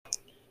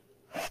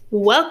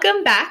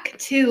Welcome back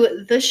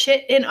to The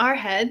Shit in Our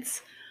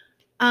Heads.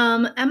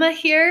 Emma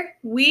here.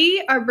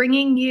 We are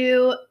bringing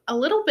you a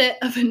little bit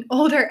of an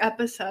older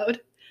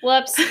episode.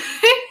 Whoops.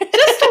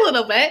 Just a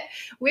little bit.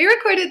 We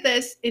recorded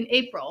this in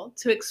April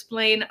to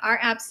explain our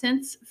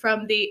absence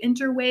from the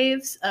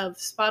interwaves of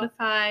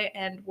Spotify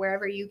and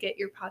wherever you get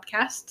your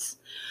podcasts.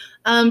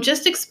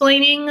 Just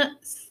explaining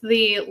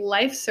the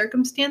life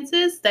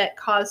circumstances that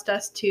caused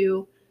us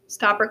to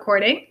stop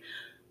recording.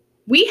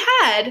 We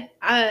had,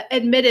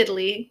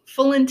 admittedly,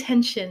 full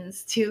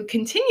intentions to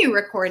continue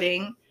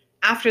recording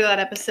after that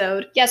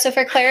episode. Yeah, so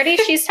for clarity,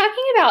 she's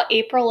talking about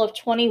April of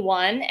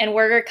 21, and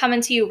we're coming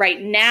to you right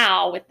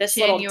now with this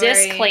little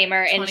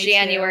disclaimer 22. In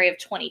January of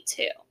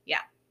 22. Yeah.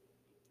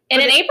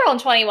 And in April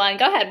of 21,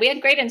 go ahead, we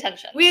had great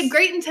intentions. We had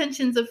great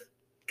intentions of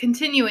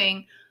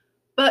continuing,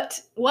 but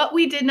what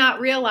we did not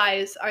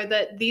realize are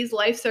that these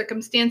life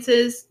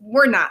circumstances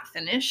were not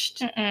finished.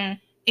 Mm-mm.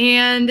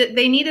 And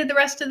they needed the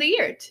rest of the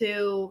year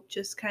to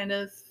just kind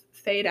of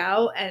fade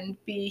out and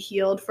be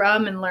healed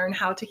from and learn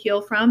how to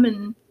heal from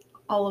and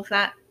all of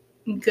that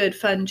good,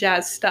 fun,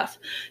 jazz stuff.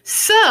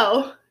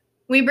 So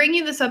we bring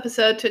you this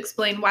episode to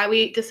explain why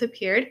we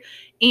disappeared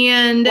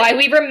and why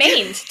we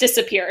remained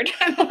disappeared.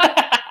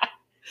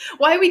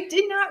 Why we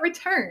did not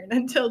return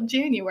until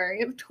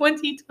January of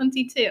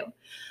 2022.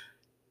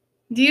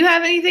 Do you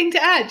have anything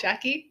to add,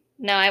 Jackie?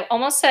 No, I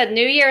almost said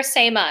New Year,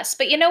 same us.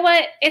 But you know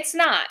what? It's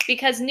not,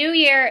 because New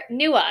Year,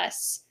 new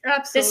us.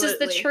 Absolutely. This is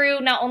the true,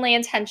 not only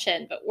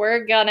intention, but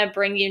we're going to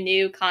bring you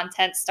new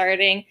content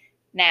starting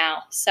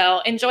now.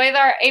 So enjoy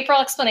our April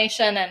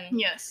explanation, and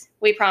yes,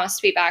 we promise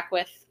to be back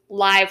with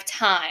live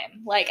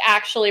time, like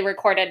actually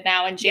recorded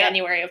now in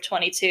January of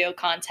 22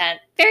 content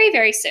very,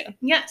 very soon.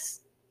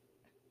 Yes.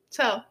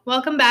 So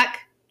welcome back.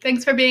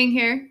 Thanks for being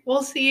here.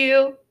 We'll see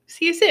you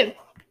soon.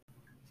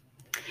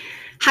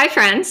 Hi,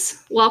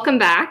 friends. Welcome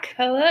back.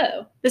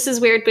 Hello. This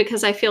is weird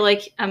because I feel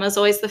like Emma's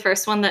always the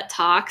first one that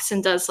talks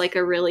and does like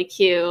a really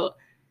cute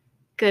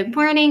good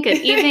morning, good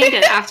evening,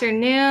 good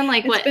afternoon.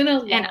 Like it's been a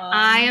long and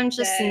I am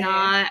just day.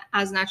 Not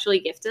as naturally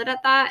gifted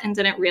at that and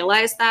didn't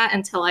realize that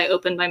until I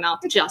opened my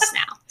mouth just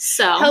now.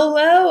 So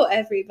hello,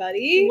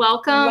 everybody.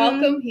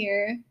 Welcome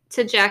here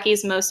to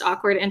Jackie's most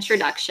awkward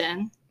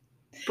introduction.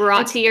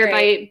 Brought to you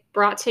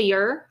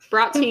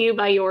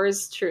by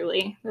yours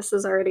truly. This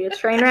is already a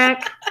train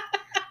wreck.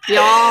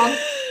 Y'all,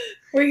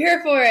 we're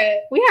here for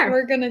it. We are.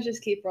 We're gonna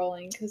just keep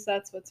rolling because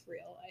that's what's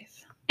real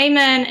life.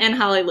 Amen and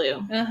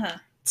hallelujah. Uh-huh.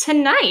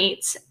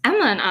 Tonight,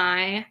 Emma and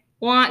I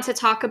want to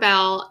talk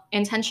about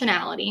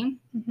intentionality.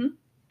 Mm-hmm.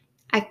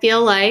 I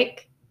feel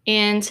like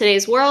in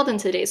today's world, in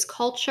today's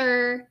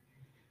culture,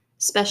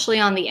 especially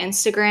on the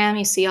Instagram,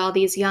 you see all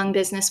these young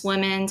business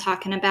women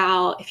talking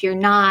about if you're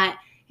not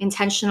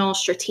intentional,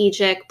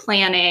 strategic,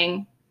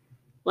 planning,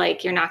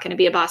 like you're not going to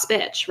be a boss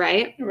bitch,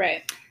 right?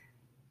 Right.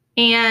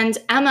 And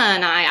Emma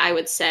and I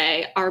would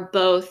say, are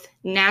both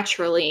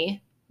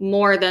naturally,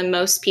 more than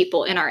most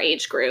people in our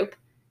age group,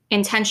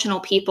 intentional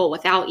people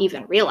without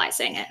even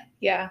realizing it.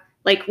 Yeah.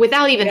 Like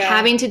without even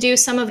having to do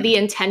some of the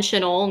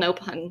intentional, no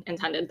pun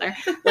intended there,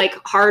 like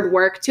hard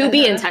work to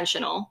be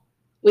intentional.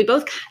 We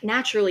both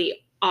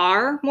naturally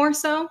are more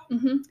so.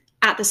 Mm-hmm.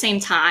 At the same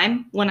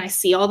time, when I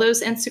see all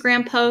those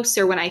Instagram posts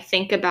or when I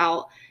think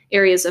about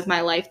areas of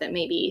my life that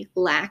maybe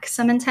lack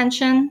some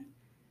intention,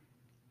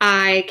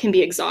 I can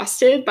be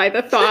exhausted by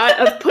the thought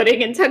of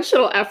putting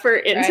intentional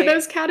effort into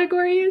those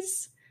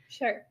categories.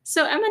 Sure.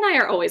 So Emma and I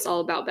are always all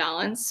about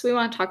balance. We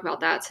want to talk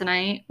about that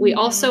tonight. We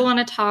also want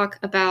to talk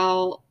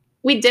about,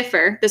 we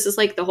differ. This is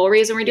like the whole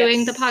reason we're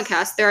doing the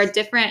podcast. There are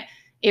different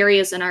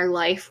areas in our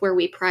life where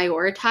we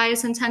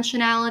prioritize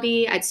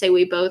intentionality. I'd say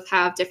we both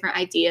have different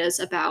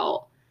ideas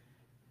about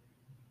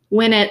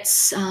when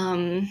it's,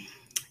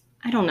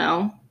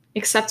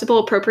 acceptable,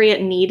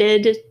 appropriate,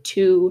 needed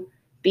to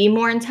be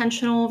more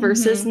intentional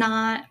versus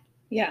not.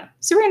 Yeah.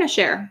 So we're going to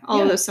share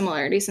all of those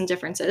similarities and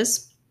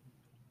differences.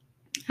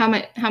 How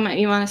might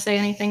you want to say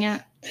anything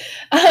yet?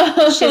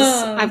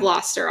 I've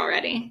lost her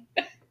already.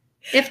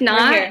 If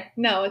not,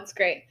 no, it's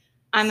great.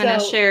 I'm going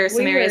to share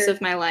some areas of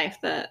my life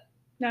that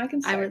I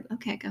can start.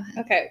 Okay, go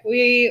ahead. Okay.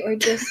 We were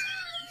just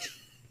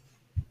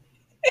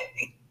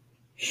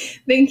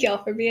thank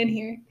y'all for being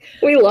here.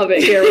 We love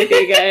it here with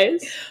you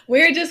guys.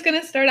 We're just going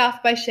to start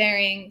off by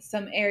sharing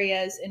some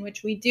areas in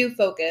which we do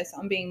focus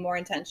on being more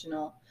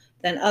intentional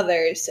than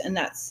others. And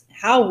that's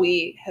how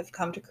we have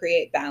come to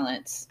create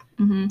balance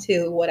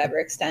to whatever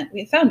extent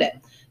we found it.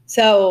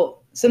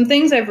 So some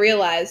things I've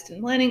realized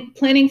in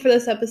planning for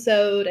this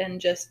episode and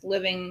just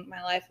living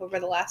my life over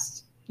the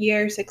last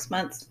year, 6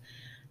 months,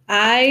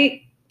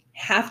 I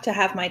have to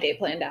have my day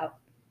planned out.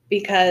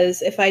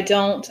 Because if I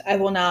don't, I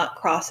will not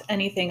cross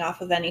anything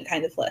off of any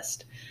kind of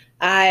list.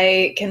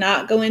 I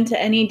cannot go into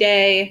any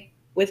day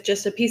with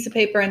just a piece of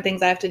paper and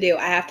things I have to do.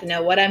 I have to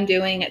know what I'm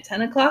doing at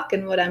 10 o'clock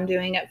and what I'm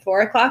doing at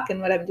 4 o'clock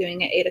and what I'm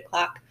doing at 8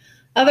 o'clock.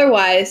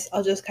 Otherwise,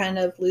 I'll just kind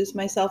of lose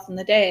myself in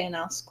the day and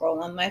I'll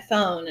scroll on my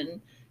phone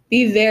and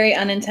be very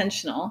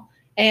unintentional.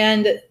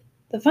 And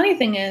the funny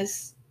thing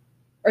is,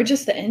 or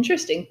just the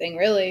interesting thing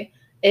really,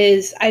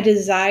 is I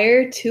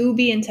desire to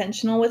be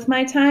intentional with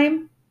my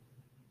time.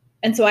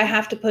 And so I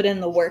have to put in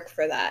the work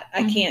for that.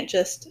 I can't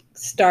just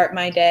start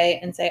my day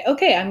and say,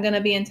 okay, I'm going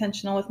to be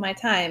intentional with my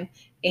time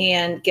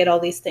and get all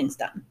these things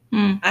done.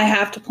 I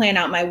have to plan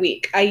out my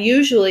week. I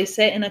usually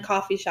sit in a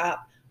coffee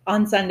shop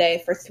on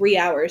Sunday for 3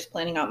 hours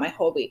planning out my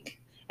whole week.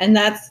 And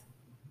that's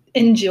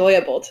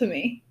enjoyable to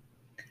me.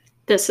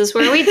 This is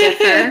where we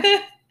differ.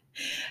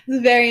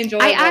 It's very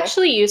enjoyable. I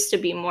actually used to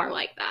be more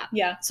like that.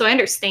 Yeah. So I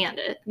understand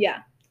it.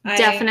 Yeah.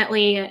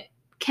 Definitely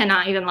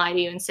cannot even lie to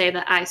you and say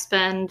that I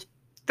spend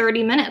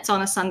 30 minutes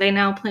on a Sunday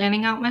now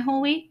planning out my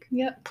whole week.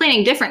 Yep.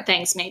 Planning different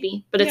things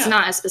maybe, but it's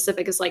not as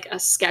specific as like a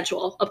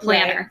schedule, a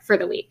planner for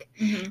the week.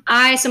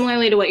 I,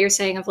 similarly to what you're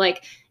saying of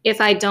like, if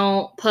I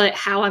don't put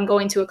how I'm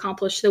going to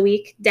accomplish the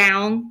week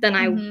down, then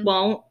I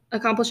won't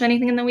accomplish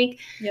anything in the week.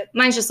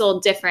 Mine's just a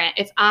little different.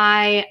 If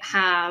I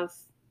have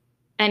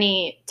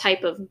any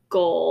type of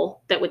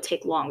goal that would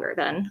take longer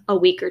than a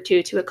week or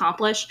two to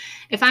accomplish,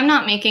 if I'm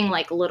not making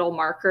like little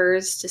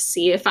markers to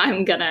see if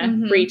I'm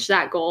gonna reach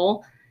that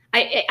goal,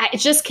 it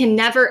just can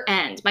never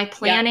end. My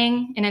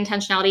planning and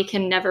intentionality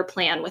can never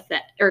plan with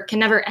it, or can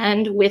never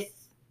end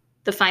with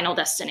the final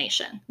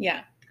destination.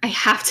 Yeah. I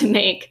have to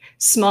make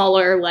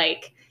smaller,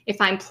 like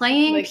if I'm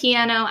playing like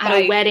piano at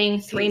a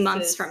wedding 3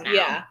 months from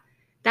now,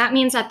 that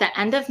means at the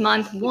end of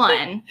month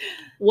 1,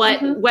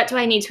 what do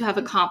I need to have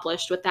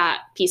accomplished with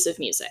that piece of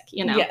music?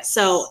 You know? Yes.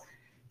 So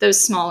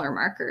those smaller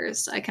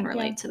markers, I can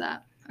relate to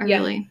that, are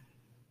really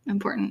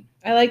important.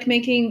 I like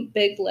making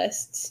big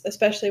lists,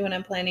 especially when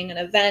I'm planning an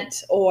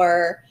event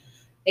or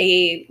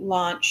a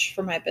launch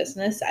for my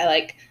business. I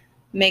like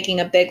making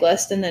a big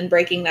list and then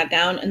breaking that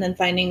down and then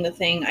finding the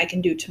thing I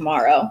can do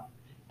tomorrow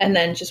and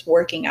then just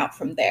working out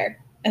from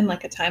there in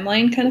like a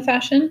timeline kind of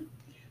fashion.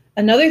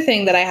 Another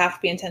thing that I have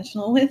to be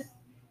intentional with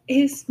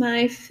is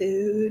my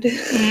food.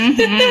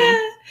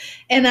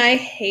 And I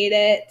hate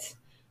it,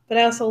 but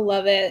I also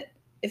love it.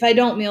 If I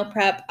don't meal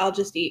prep, I'll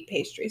just eat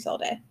pastries all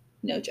day.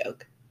 No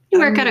joke. You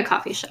work at a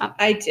coffee shop.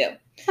 I do.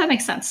 That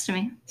makes sense to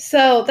me.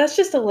 So that's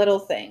just a little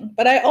thing.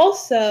 But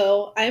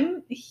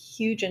I'm a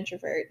huge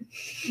introvert.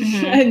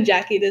 And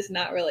Jackie does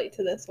not relate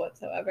to this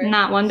whatsoever.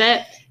 Not one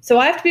bit. So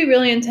I have to be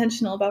really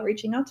intentional about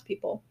reaching out to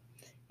people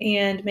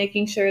and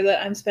making sure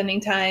that I'm spending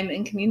time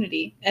in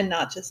community and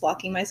not just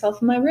locking myself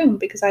in my room,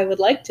 because I would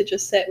like to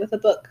just sit with a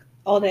book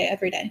all day,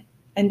 every day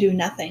and do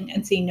nothing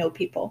and see no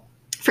people.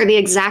 For the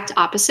exact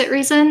opposite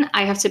reason,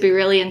 I have to be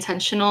really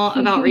intentional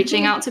about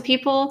reaching out to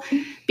people,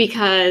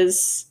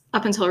 because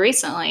up until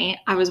recently,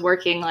 I was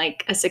working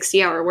like a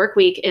 60-hour work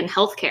week in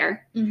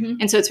healthcare.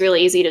 And so it's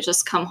really easy to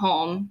just come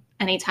home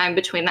anytime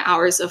between the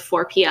hours of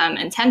 4 p.m.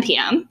 and 10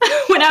 p.m.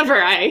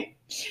 whenever I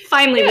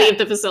finally leave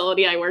the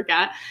facility I work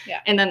at.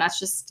 And then that's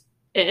just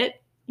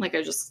it. Like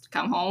I just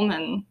come home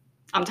and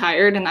I'm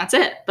tired and that's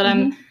it. But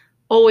I'm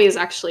always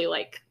actually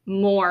like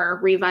more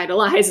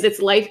revitalized. It's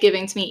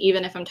life-giving to me,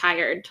 even if I'm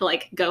tired, to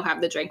like go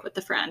have the drink with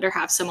the friend or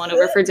have someone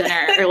over for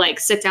dinner or like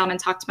sit down and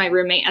talk to my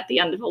roommate at the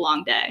end of a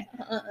long day.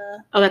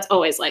 Oh, that's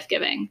always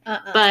life-giving.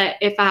 But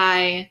if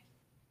I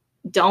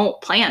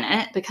don't plan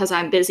it because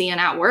I'm busy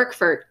and at work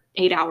for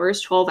 8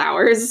 hours, 12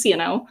 hours, you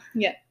know,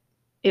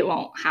 it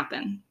won't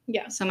happen.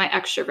 So my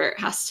extrovert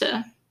has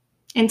to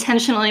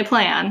intentionally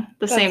plan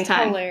the same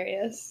time.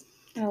 Hilarious.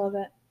 I love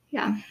it.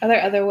 Yeah. Are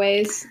there other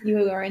ways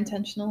you are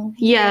intentional?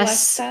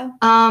 Yes.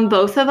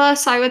 Both of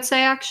us, I would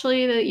say,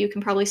 actually, that you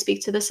can probably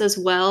speak to this as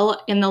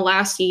well. In the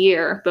last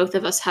year, both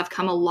of us have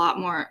become a lot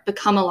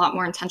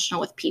more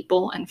intentional with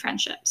people and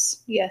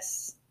friendships.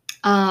 Yes.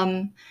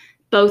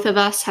 Both of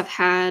us have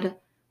had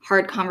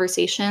hard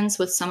conversations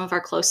with some of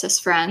our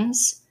closest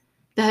friends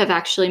that have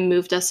actually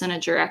moved us in a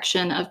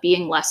direction of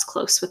being less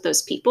close with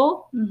those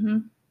people.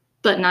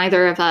 But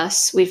neither of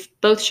us, we've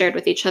both shared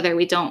with each other,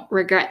 we don't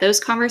regret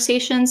those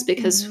conversations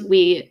because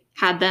we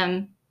had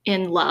them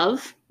in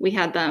love. We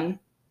had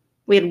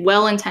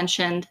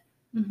well-intentioned,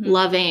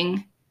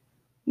 loving,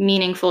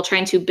 meaningful,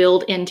 trying to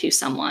build into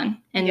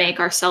someone and make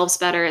ourselves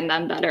better and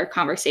them better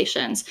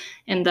conversations.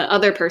 And the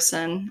other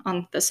person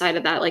on the side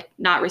of that, like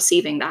not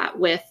receiving that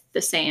with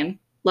the same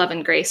love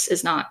and grace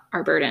is not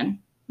our burden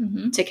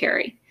to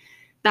carry.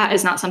 That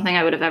is not something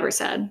I would have ever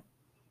said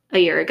a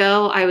year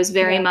ago. I was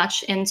very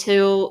much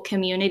into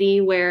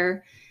community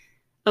where,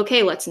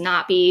 okay, let's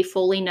not be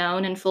fully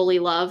known and fully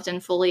loved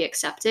and fully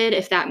accepted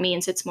if that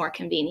means it's more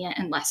convenient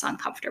and less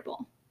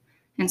uncomfortable.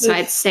 And so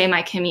I'd say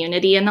my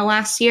community in the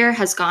last year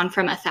has gone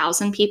from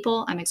 1,000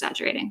 people, I'm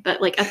exaggerating,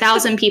 but like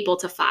 1,000 people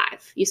to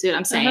 5. You see what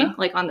I'm saying?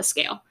 Like on the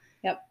scale.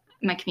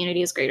 My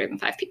community is greater than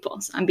 5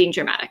 people. So I'm being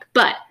dramatic.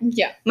 But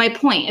my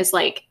point is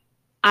like,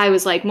 I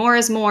was like, more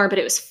is more, but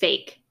it was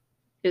fake.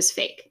 It was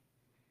fake.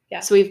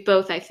 So we've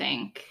both, I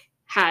think,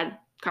 had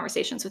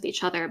conversations with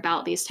each other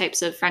about these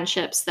types of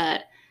friendships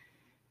that,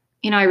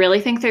 you know, I really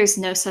think there's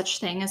no such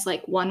thing as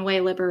like one-way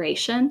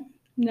liberation.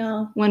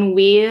 No. When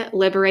we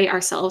liberate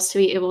ourselves to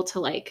be able to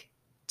like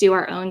do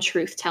our own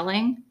truth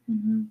telling,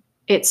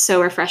 it's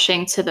so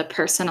refreshing to the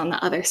person on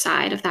the other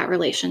side of that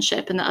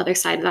relationship and the other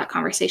side of that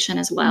conversation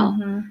as well.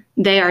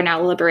 They are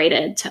now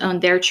liberated to own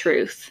their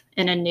truth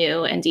in a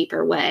new and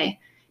deeper way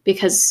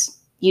because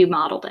you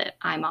modeled it,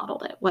 I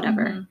modeled it,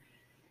 whatever.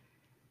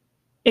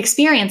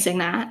 Experiencing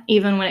that,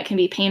 even when it can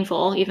be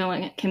painful, even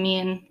when it can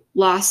mean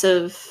loss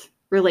of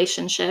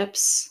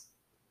relationships,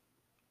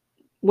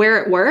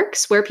 where it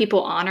works, where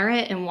people honor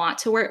it and want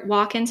to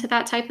walk into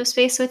that type of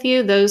space with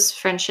you, those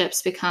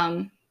friendships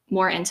become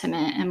more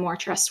intimate and more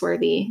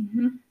trustworthy,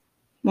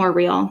 more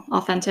real,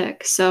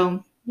 authentic.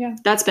 So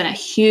that's been a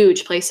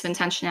huge place of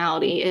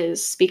intentionality,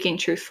 is speaking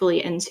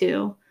truthfully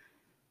into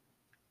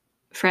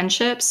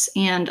friendships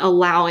and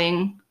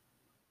allowing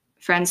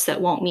friends that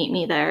won't meet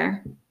me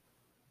there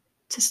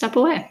to step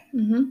away,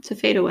 to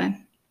fade away.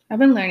 I've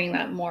been learning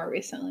that more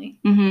recently.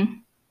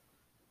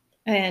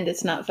 And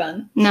it's not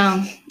fun.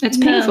 No, it's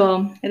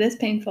painful. No, it is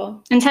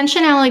painful.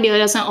 Intentionality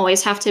doesn't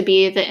always have to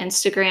be the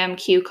Instagram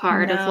cue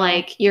card of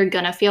like, you're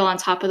going to feel on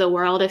top of the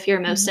world if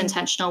you're most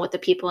intentional with the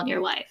people in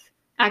your life.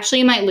 Actually,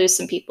 you might lose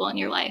some people in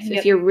your life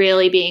if you're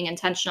really being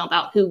intentional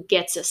about who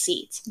gets a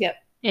seat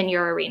in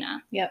your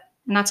arena. And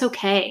that's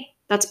okay.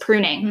 That's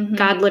pruning.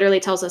 God literally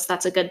tells us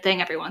that's a good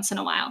thing every once in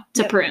a while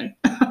to prune.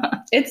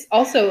 It's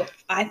also,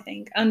 I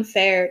think,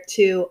 unfair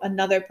to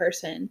another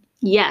person.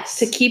 Yes.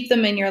 To keep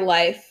them in your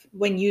life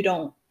when you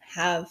don't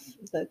have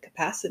the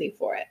capacity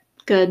for it.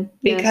 Good.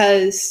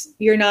 Because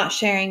you're not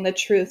sharing the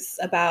truths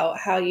about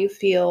how you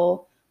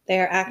feel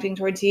they're acting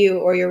towards you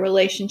or your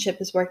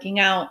relationship is working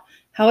out.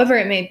 However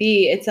it may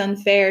be, it's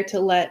unfair to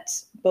let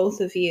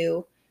both of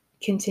you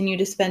continue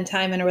to spend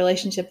time in a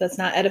relationship that's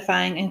not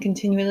edifying and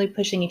continually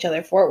pushing each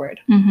other forward.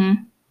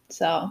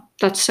 So.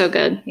 That's so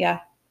good. Yeah.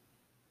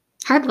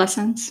 Hard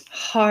lessons.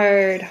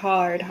 Hard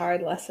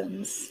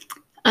lessons.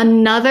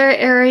 Another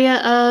area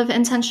of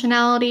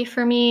intentionality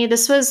for me,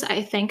 this was,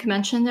 I think,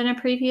 mentioned in a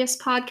previous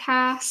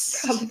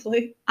podcast.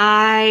 Probably.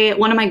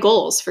 One of my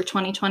goals for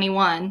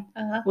 2021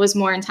 was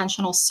more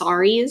intentional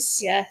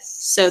sorries. Yes.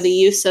 So the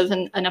use of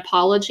an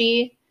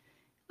apology.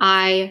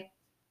 I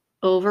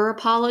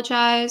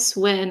over-apologize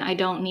when I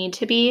don't need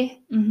to be.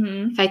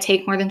 If I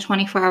take more than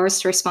 24 hours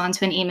to respond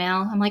to an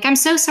email, I'm like, I'm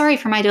so sorry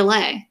for my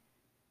delay.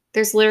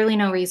 There's literally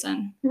no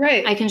reason.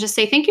 Right. I can just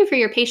say, thank you for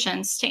your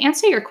patience. To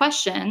answer your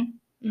question,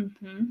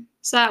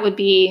 so that would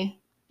be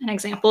an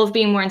example of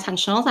being more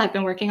intentional that I've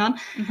been working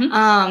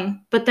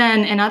on. But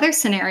then in other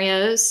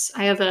scenarios,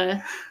 I have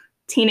a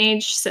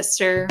teenage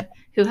sister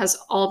who has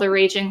all the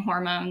raging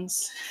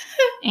hormones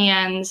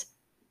and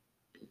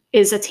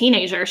is a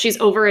teenager. She's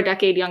over a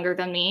decade younger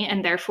than me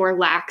and therefore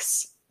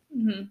lacks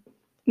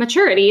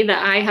maturity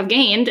that I have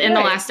gained in the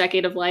last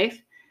decade of life.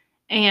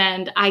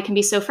 And I can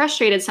be so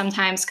frustrated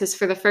sometimes because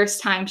for the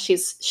first time, she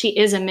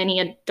is a mini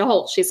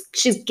adult.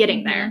 She's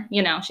getting there,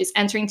 she's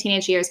entering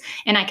teenage years,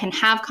 and I can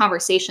have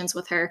conversations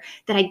with her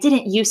that I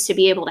didn't used to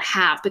be able to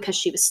have because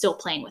she was still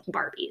playing with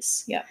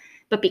Barbies.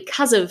 But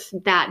because of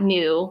that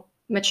new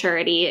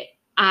maturity,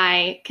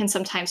 I can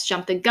sometimes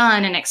jump the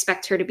gun and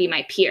expect her to be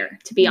my peer,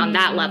 to be on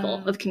that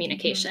level of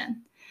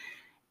communication.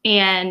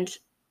 And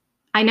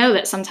I know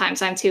that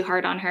sometimes I'm too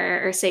hard on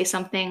her or say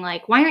something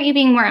like, why aren't you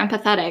being more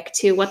empathetic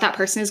to what that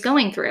person is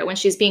going through when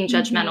she's being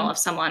judgmental of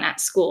someone at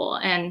school?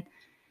 And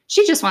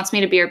she just wants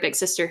me to be her big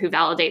sister who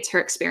validates her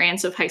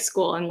experience of high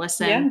school and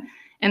listen.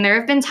 And there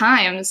have been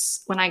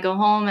times when I go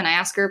home and I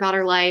ask her about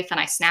her life and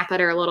I snap at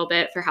her a little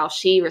bit for how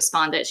she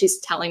responded. She's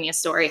telling me a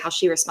story, how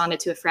she responded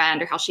to a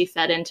friend or how she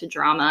fed into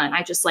drama. And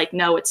I just like,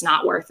 no, it's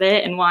not worth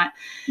it and want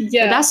the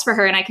best for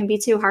her. And I can be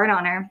too hard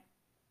on her.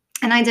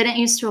 And I didn't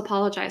used to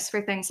apologize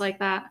for things like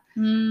that.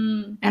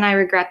 And I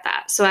regret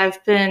that. So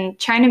I've been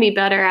trying to be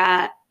better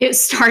at it.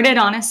 Started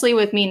honestly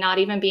with me not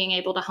even being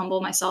able to humble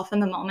myself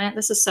in the moment.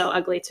 This is so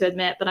ugly to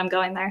admit, but I'm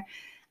going there.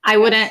 I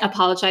wouldn't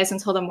apologize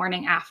until the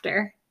morning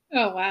after.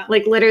 Oh, wow.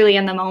 Like literally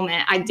in the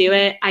moment I'd do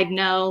it. I'd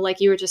know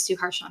like you were just too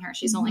harsh on her.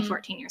 She's only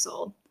 14 years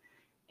old.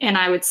 And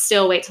I would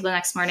still wait till the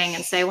next morning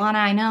and say, Lana,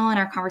 I know in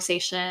our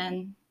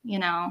conversation,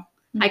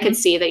 I could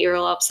see that you were a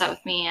little upset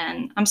with me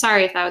and I'm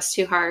sorry if that was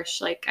too harsh.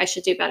 Like I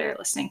should do better at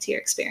listening to your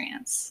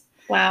experience.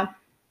 Wow.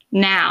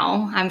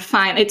 Now I'm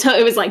fine. It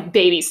was like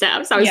baby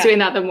steps. I was doing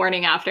that the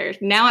morning after.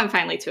 Now I'm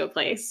finally to a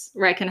place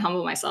where I can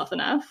humble myself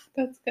enough.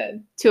 That's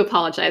good. To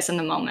apologize in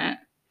the moment.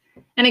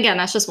 And again,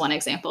 that's just one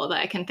example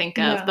that I can think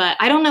of, but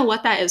I don't know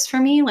what that is for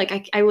me.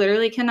 Like I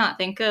literally cannot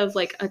think of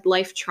like a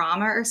life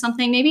trauma or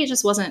something. Maybe it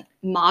just wasn't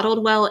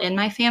modeled well in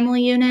my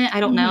family unit. I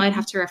don't know. I'd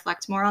have to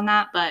reflect more on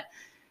that, but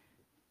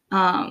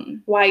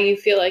why you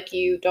feel like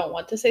you don't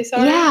want to say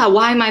sorry? Yeah,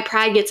 why my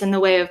pride gets in the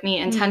way of me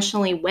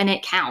intentionally when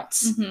it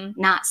counts,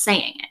 not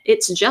saying it.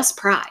 It's just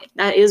pride.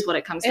 That is what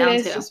it comes down to.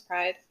 It is just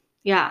pride.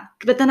 Yeah,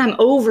 but then I'm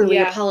overly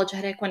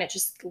apologetic when it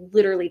just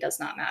literally does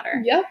not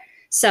matter. Yep.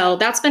 So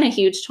that's been a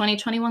huge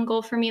 2021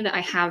 goal for me that I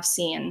have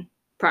seen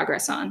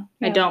progress on.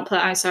 I don't put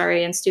I'm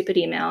sorry in stupid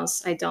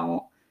emails. I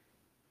don't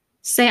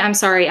say I'm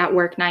sorry at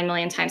work 9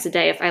 million times a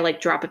day if I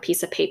like drop a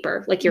piece of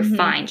paper. Like you're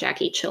fine,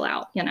 Jackie, chill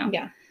out,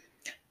 Yeah.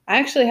 I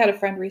actually had a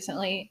friend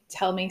recently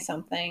tell me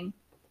something.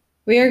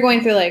 We are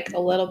going through like a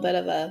little bit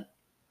of a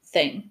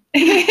thing.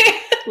 A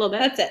little bit.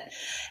 That's it.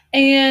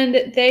 And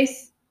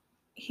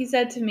he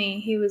said to me,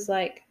 he was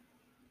like,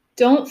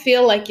 don't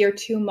feel like you're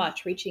too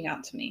much reaching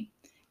out to me.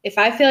 If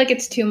I feel like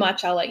it's too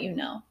much, I'll let you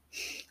know.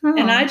 Oh.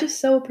 And I just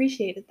so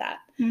appreciated that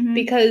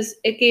because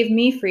it gave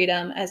me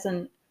freedom as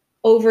an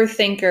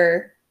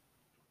overthinker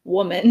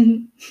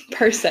woman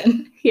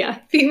person,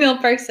 female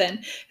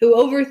person who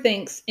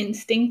overthinks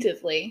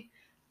instinctively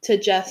to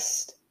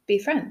just be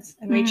friends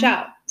and reach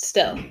out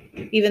still,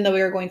 even though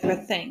we were going through a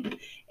thing.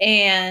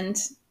 And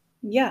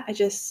I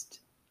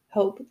just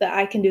hope that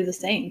I can do the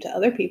same to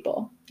other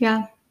people.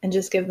 Yeah. And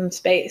just give them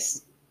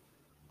space.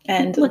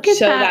 And look at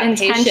that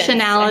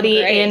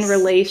intentionality in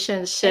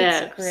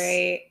relationships. It's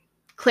great.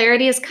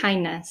 Clarity is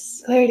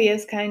kindness. Clarity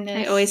is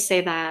kindness. I always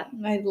say that.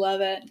 I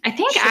love it. I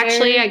think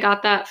actually I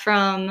got that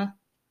from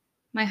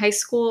my high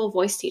school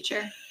voice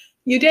teacher.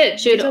 You did?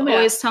 She would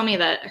always tell me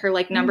that her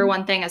like number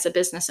one thing as a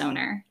business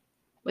owner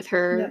with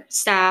her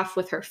staff,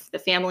 with the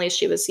families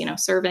she was,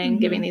 serving,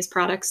 giving these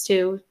products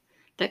to,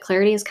 that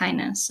clarity is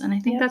kindness. And I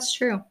think that's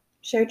true.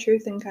 Share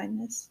truth and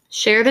kindness.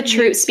 Share the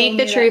truth. Speak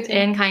the truth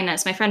in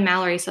kindness. My friend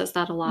Mallory says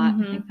that a lot.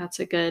 I think that's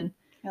a good.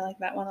 I like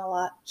that one a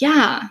lot.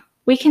 Yeah.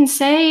 We can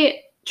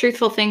say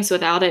truthful things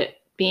without it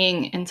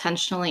being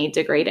intentionally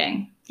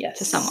degrading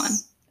to someone.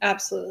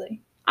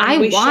 Absolutely. I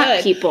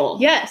want people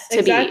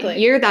to be.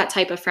 You're that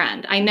type of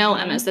friend. I know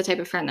Emma's the type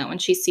of friend that when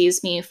she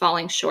sees me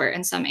falling short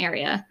in some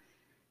area,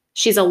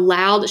 she's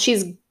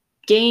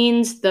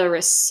gained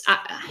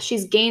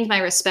my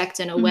respect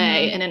in a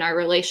way and in our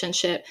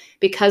relationship,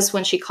 because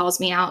when she calls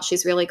me out,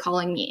 she's really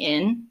calling me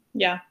in.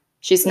 Yeah.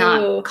 She's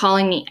not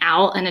calling me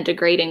out in a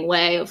degrading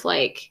way of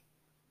like,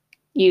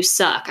 you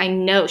suck. I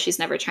know she's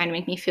never trying to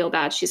make me feel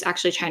bad. She's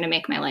actually trying to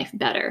make my life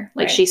better.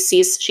 Like she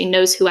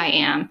knows who I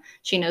am.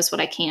 She knows what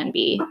I can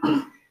be.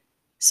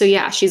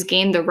 So she's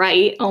gained the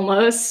right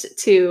almost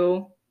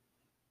to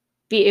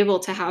be able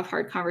to have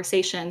hard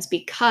conversations,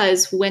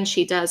 because when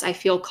she does, I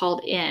feel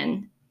called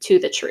in to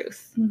the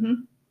truth.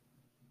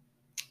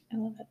 I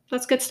love it.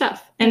 That's good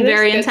stuff. And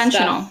very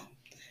intentional. Stuff.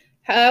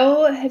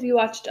 How have you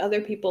watched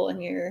other people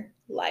in your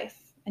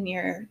life, in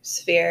your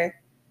sphere,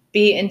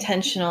 be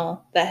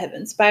intentional, that have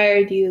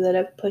inspired you, that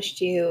have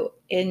pushed you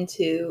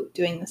into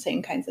doing the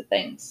same kinds of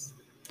things?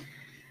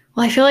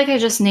 Well, I feel like I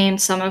just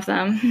named some of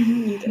them.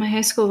 My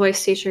high school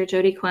voice teacher,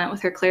 Jody Quint,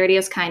 with her clarity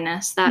is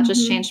kindness, that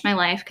just changed my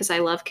life because I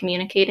love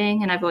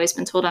communicating, and I've always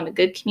been told I'm a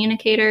good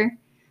communicator.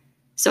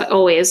 So I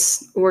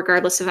always,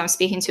 regardless if I'm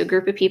speaking to a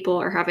group of people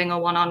or having a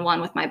one-on-one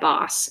with my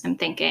boss, I'm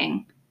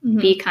thinking,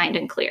 be kind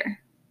and clear.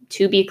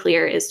 To be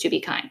clear is to be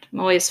kind. I'm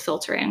always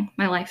filtering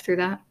my life through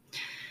that.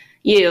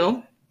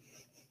 You,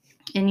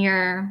 in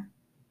your,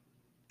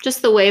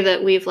 just the way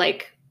that we've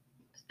like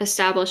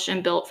established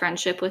and built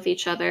friendship with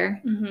each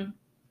other,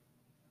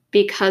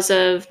 because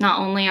of not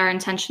only our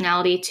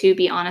intentionality to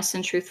be honest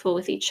and truthful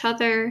with each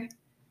other,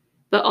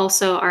 but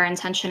also our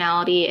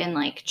intentionality in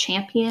like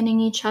championing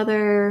each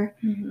other.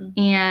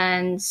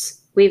 And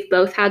we've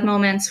both had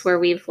moments where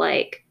we've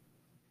like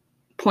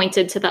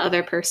pointed to the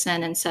other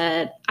person and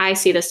said, I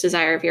see this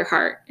desire of your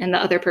heart. And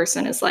the other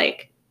person is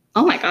like,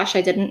 oh my gosh,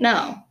 I didn't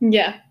know.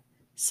 Yeah.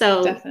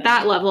 So definitely.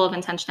 That level of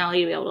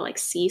intentionality to be able to like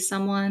see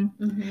someone.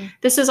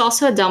 This is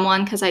also a dumb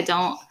one because I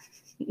don't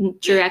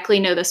directly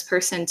know this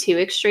person too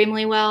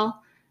extremely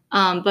well.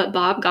 But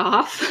Bob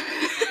Goff.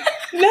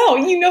 No,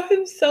 you know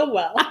him so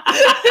well.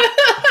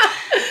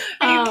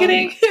 Are you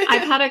kidding?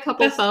 I've had a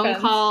couple phone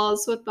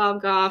calls with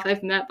Bob Goff.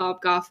 I've met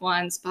Bob Goff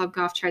once. Bob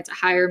Goff tried to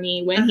hire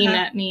me when he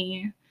met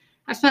me.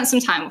 I've spent some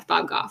time with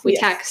Bob Goff. We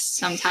text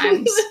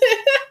sometimes.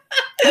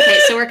 Okay,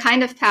 so we're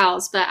kind of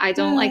pals, but I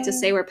don't like to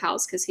say we're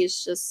pals because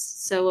he's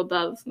just so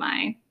above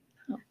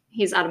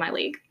he's out of my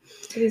league.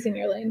 But he's in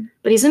your lane.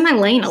 But he's in my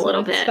lane a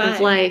little bit of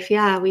life.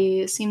 Yeah,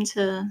 we seem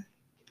to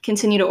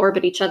continue to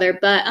orbit each other.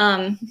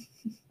 But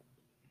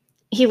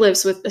he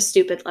lives with a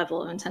stupid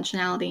level of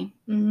intentionality.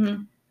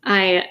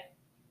 I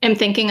am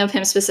thinking of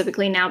him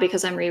specifically now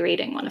because I'm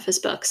rereading one of his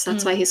books.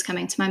 That's why he's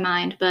coming to my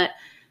mind. But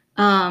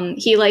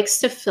he likes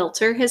to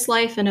filter his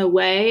life in a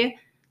way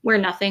where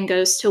nothing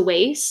goes to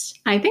waste.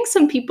 I think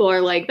some people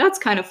are like, that's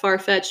kind of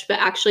far-fetched, but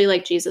actually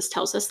like Jesus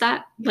tells us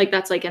that. Like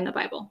that's like in the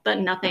Bible, but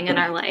nothing in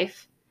our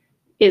life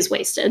is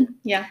wasted.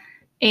 Yeah.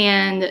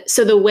 And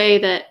so the way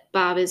that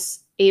Bob is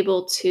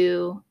able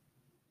to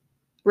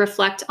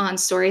reflect on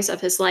stories of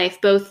his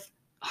life, both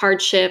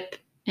hardship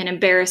and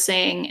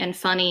embarrassing and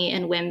funny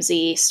and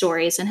whimsy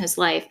stories in his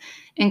life,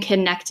 and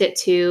connect it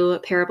to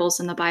parables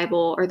in the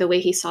Bible or the way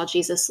he saw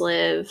Jesus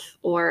live,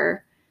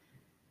 or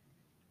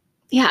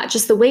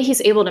just the way he's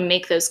able to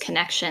make those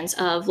connections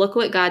of, look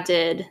what God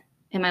did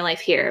in my life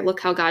here. Look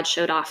how God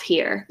showed off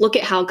here. Look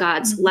at how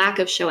God's lack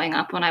of showing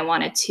up when I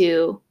wanted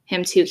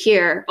him to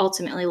here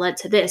ultimately led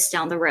to this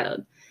down the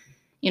road.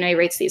 You know, he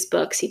writes these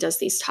books, he does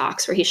these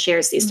talks where he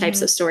shares these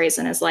types of stories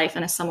in his life.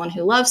 And as someone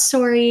who loves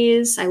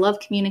stories, I love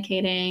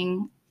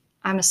communicating.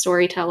 I'm a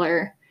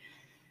storyteller.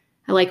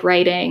 I like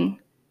writing.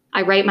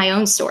 I write my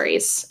own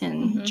stories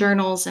in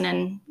journals and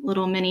in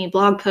little mini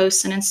blog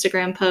posts and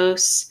Instagram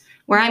posts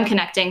where I'm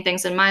connecting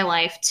things in my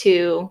life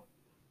to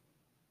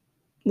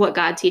what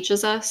God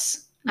teaches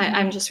us. Mm-hmm.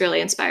 I'm just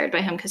really inspired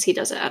by him because he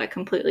does it at a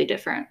completely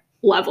different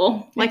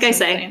level. Like I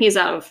say, he's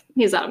out of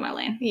my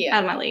lane,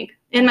 out of my league,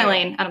 in my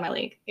lane, out of my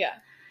league. Yeah.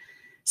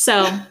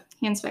 So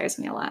he inspires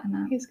me a lot in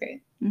that. He's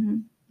great. Mm-hmm.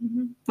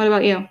 Mm-hmm. What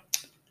about you?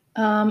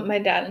 My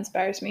dad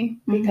inspires me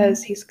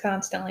because he's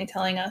constantly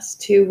telling us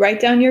to write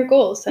down your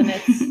goals, and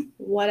it's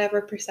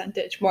whatever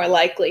percentage more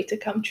likely to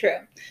come true.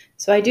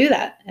 So I do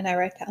that, and I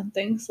write down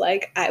things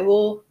like I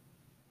will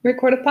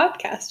record a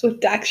podcast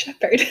with Dax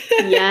Shepard.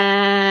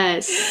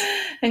 Yes.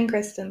 And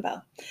Kristen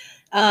Bell.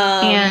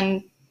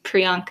 And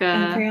Priyanka.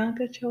 And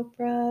Priyanka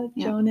Chopra,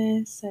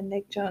 Jonas, and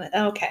Nick Jonas.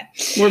 Okay.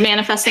 We're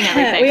manifesting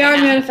everything. We are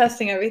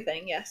manifesting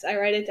everything. Yes, I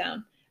write it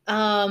down.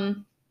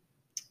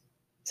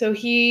 So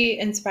he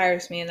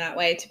inspires me in that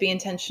way to be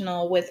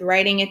intentional with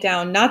writing it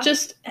down, not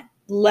just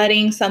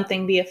letting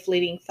something be a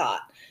fleeting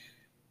thought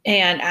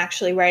and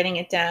actually writing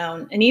it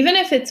down. And even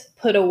if it's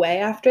put away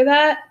after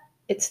that,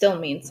 it still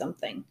means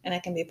something and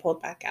it can be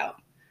pulled back out.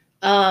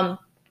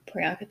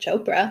 Priyanka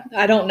Chopra,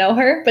 I don't know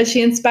her, but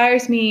she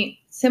inspires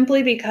me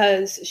simply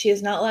because she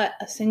has not let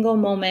a single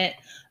moment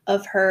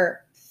of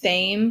her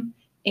fame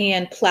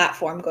and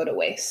platform go to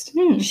waste.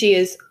 She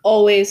is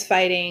always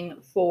fighting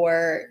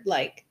for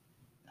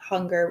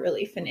hunger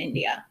relief in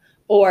India,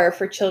 or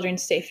for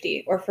children's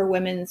safety, or for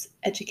women's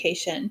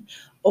education,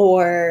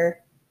 or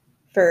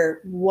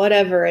for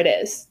whatever it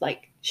is.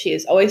 She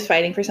is always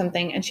fighting for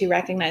something, and she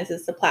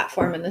recognizes the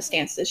platform and the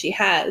stance that she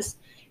has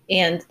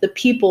and the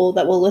people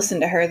that will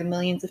listen to her, the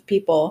millions of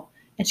people,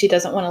 and she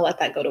doesn't want to let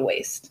that go to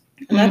waste.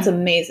 And that's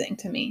amazing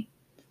to me.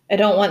 I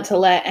don't want to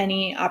let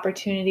any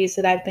opportunities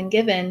that I've been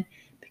given,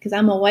 because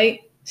I'm a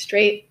white,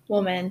 straight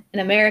woman in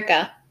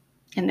America.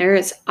 And there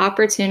is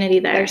opportunity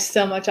there. There's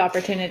so much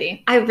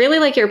opportunity. I really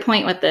like your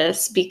point with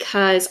this,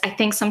 because I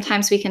think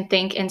sometimes we can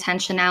think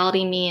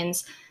intentionality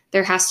means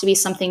there has to be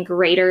something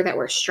greater that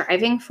we're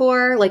striving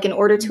for. In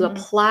order to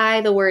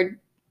apply the word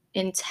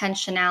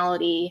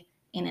intentionality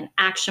in an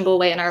actionable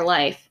way in our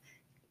life,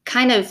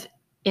 kind of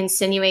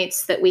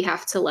insinuates that we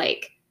have to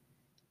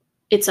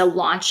it's a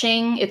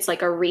launching, it's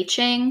like a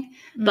reaching.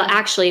 But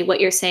actually what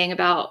you're saying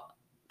about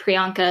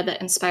Priyanka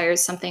that inspires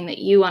something that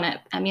you want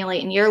to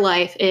emulate in your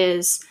life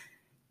is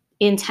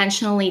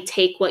intentionally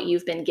take what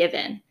you've been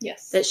given.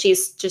 Yes. That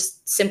she's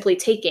just simply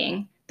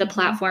taking the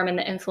platform and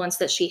the influence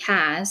that she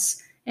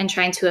has and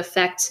trying to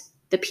affect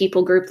the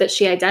people group that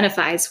she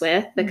identifies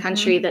with, the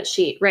country that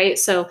right?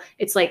 So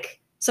it's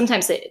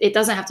sometimes it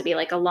doesn't have to be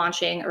a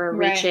launching or a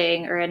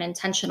reaching or an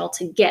intentional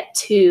to get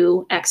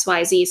to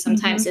XYZ.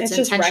 Sometimes it's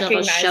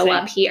intentional to show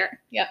up here.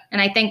 Yeah.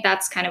 And I think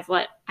that's kind of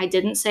what I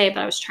didn't say, but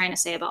I was trying to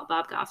say about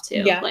Bob Goff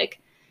too.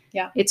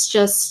 Yeah. It's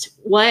just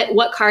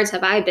what cards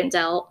have I been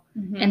dealt,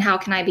 and how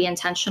can I be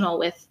intentional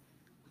with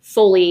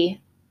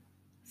fully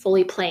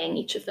playing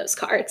each of those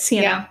cards,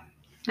 you know?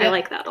 I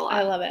like that a lot.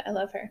 I love it. I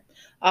love her.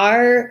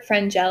 Our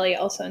friend Jelly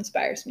also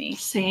inspires me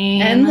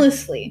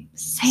endlessly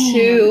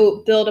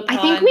to build upon.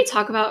 I think we've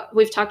talked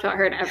about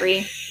her in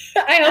every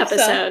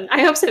episode.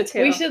 I hope so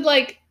too. We should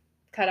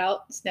cut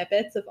out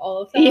snippets of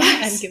all of them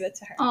and give it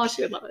to her. Oh,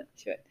 she would love it.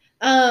 She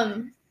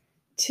would.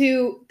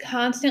 To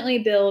constantly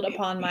build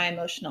upon my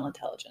emotional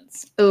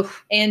intelligence.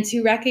 Oof. And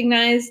to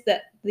recognize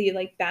that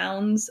the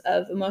bounds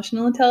of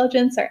emotional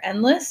intelligence are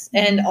endless,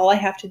 and all I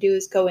have to do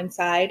is go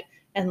inside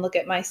and look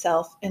at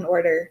myself in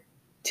order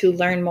to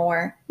learn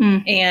more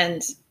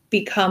and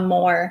become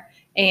more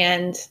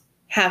and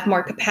have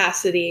more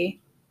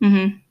capacity.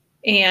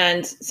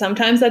 And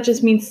sometimes that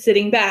just means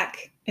sitting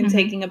back and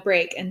taking a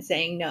break and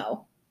saying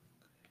no.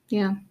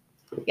 Yeah.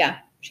 Yeah.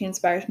 She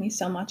inspires me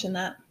so much in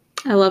that.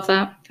 I love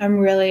that.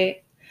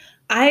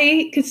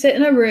 I could sit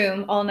in a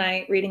room all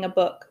night reading a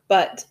book,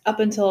 but up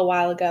until a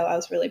while ago, I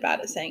was really bad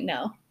at saying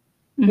no.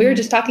 We were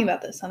just talking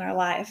about this on our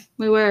live.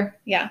 We were.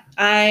 Yeah.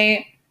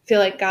 I feel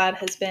like God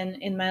has been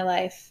in my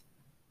life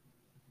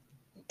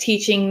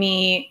teaching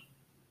me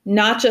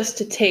not just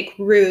to take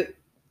root,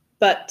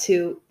 but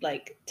to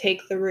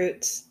take the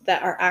roots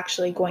that are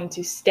actually going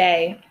to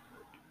stay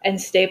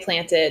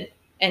planted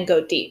and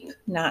go deep,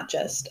 not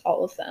just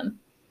all of them.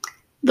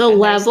 The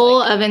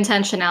level of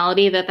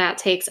intentionality that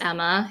takes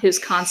Emma, who's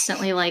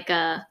constantly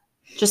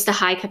just a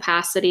high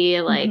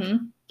capacity,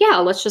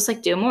 let's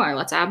just do more.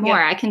 Let's add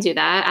more. I can do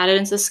that. Add it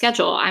into the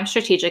schedule. I'm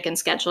strategic in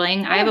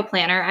scheduling. I have a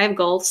planner. I have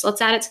goals.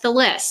 Let's add it to the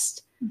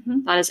list.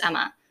 That is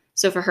Emma.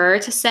 So for her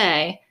to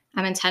say,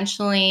 I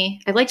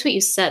liked what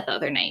you said the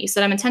other night. You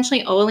said, I'm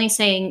intentionally only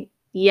saying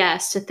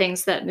yes to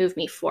things that move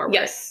me forward.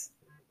 Yes.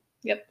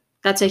 Yep.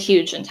 That's a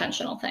huge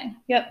intentional thing.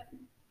 Yep.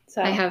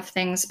 So I have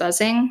things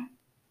buzzing.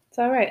 It's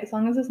all right, as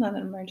long as it's not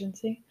an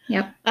emergency.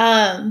 Yep.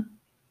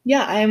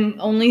 Yeah, I'm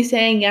only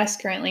saying yes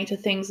currently to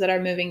things that are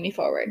moving me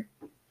forward.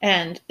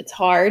 And it's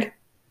hard,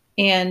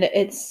 and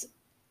it's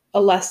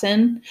a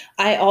lesson.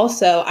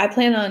 I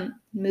plan on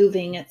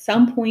moving at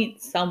some point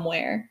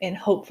somewhere in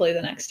hopefully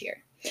the next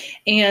year.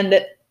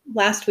 And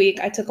last week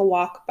I took a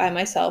walk by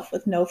myself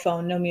with no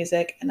phone, no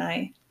music, and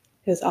it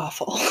was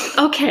awful.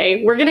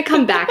 Okay, we're going to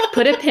come back.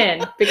 Put a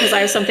pin because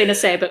I have something to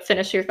say, but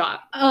finish your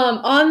thought.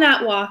 On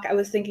that walk, I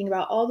was thinking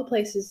about all the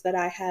places that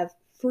I have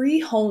free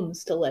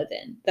homes to live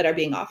in that are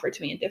being offered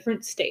to me in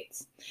different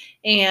states,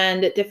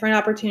 and different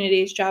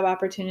opportunities, job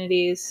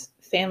opportunities,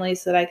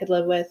 families that I could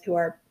live with who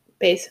are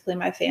basically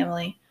my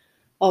family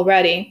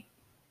already.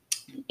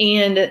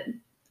 And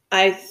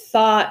I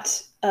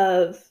thought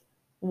of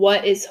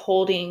what is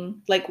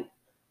holding, like,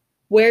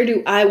 where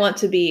do I want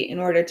to be in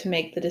order to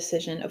make the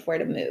decision of where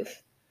to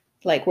move?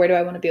 Like, where do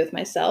I want to be with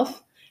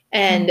myself?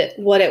 And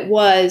what it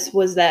was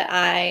that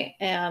I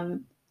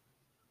am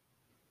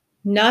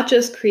not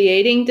just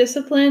creating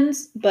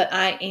disciplines, but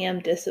I am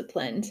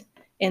disciplined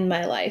in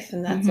my life.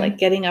 And that's like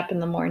getting up in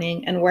the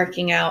morning and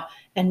working out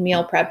and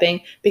meal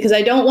prepping, because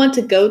I don't want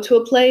to go to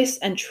a place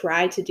and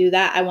try to do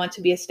that. I want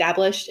to be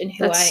established in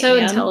who I am. That's so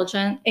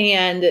intelligent.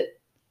 And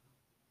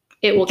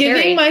it will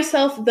giving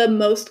myself the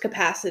most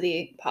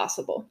capacity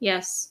possible.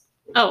 Yes.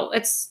 Oh,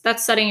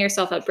 that's setting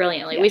yourself up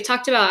brilliantly. Yeah. We've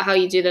talked about how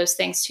you do those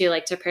things too,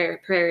 like to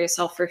prepare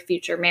yourself for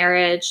future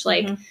marriage.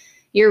 Like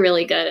you're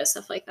really good at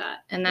stuff like that.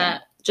 And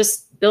that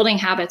just building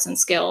habits and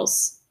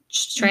skills,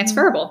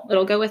 transferable.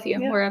 It'll go with you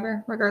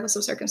wherever, regardless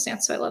of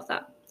circumstance. So I love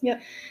that.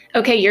 Yep.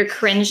 Okay. Your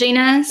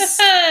cringiness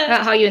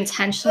about how you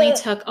intentionally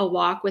took a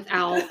walk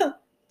without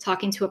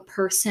talking to a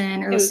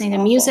person or listening to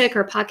music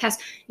or podcast.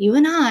 You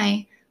and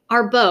I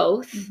are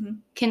both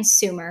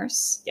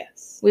consumers.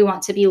 Yes. We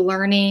want to be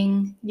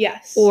learning.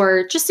 Yes.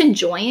 Or just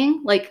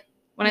enjoying. Like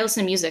when I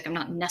listen to music, I'm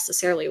not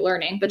necessarily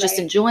learning, but just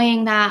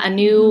enjoying that, a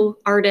new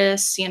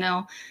artist, you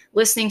know,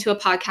 listening to a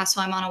podcast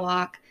while I'm on a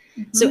walk.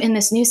 So in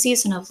this new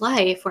season of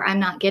life where I'm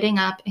not getting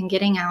up and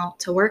getting out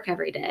to work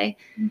every day,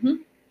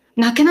 I'm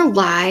not going to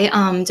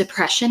lie,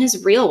 depression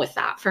is real with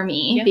that for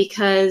me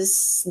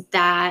because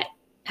that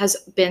has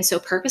been so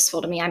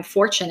purposeful to me. I'm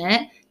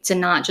fortunate to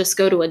not just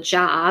go to a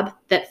job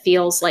that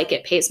feels like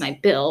it pays my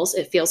bills.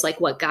 It feels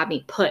like what God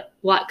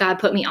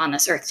put me on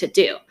this earth to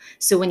do.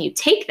 So when you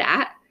take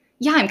that,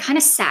 I'm kind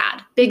of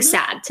sad,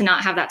 sad to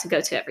not have that to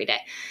go to every day.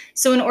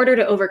 So in order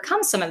to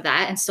overcome some of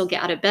that and still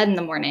get out of bed in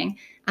the morning,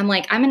 I'm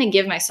like, I'm going to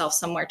give myself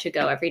somewhere to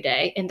go every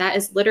day. And that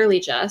is literally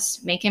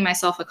just making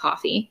myself a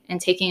coffee and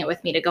taking it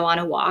with me to go on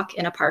a walk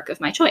in a park of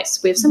my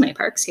choice. We have so many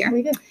parks here.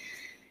 We do.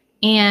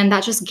 And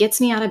that just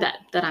gets me out of bed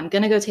that I'm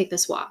going to go take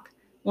this walk.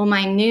 Well,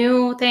 my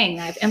new thing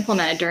I've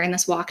implemented during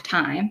this walk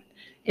time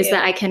is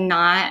that I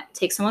cannot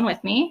take someone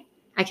with me.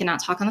 I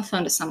cannot talk on the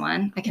phone to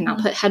someone. I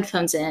cannot put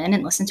headphones in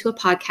and listen to a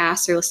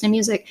podcast or listen to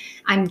music.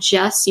 I'm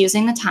just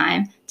using the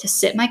time to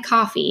sip my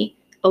coffee,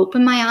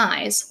 open my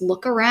eyes,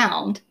 look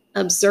around,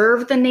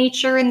 observe the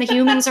nature and the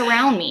humans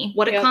around me.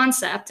 What a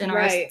concept in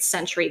our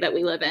century that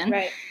we live in.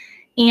 Right.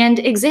 And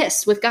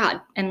exist with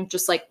God and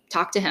just like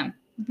talk to him.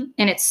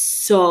 And it's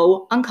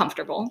so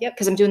uncomfortable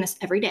because I'm doing this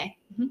every day,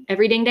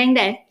 every ding dang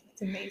day.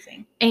 It's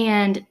amazing.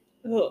 And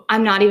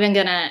I'm not even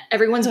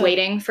everyone's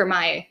waiting for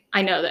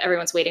I know that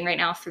everyone's waiting right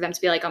now for them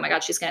to be like, oh my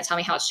God, she's going to tell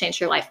me how it's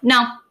changed your life.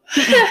 No,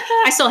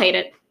 I still hate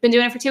it. Been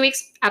doing it for 2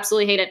 weeks.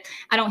 Absolutely hate it.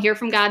 I don't hear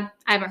from God.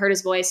 I haven't heard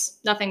his voice.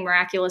 Nothing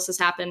miraculous has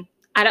happened.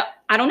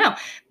 I don't know.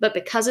 But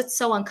because it's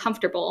so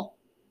uncomfortable,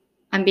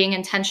 I'm being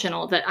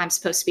intentional that I'm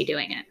supposed to be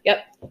doing it.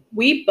 Yep.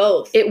 We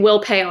both. It will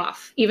pay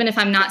off. Even if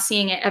I'm not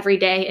seeing it every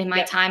day in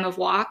my time of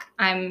walk,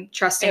 I'm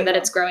trusting that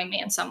it's growing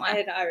me in some way.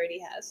 It already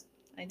has.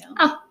 I know.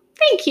 Oh,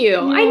 thank you.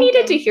 I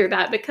needed to hear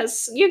that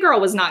because your girl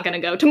was not going to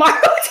go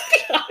tomorrow, to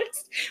be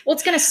honest. Well,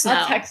 it's going to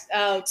snow.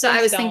 So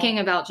I was thinking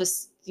about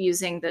just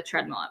using the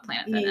treadmill at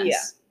Planet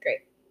Fitness. Yeah,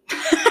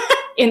 great.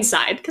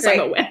 Inside, because I'm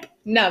a whip.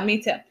 No,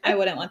 me too. I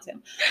wouldn't want to.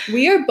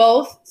 We are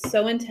both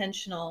so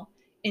intentional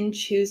in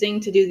choosing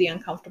to do the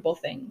uncomfortable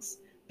things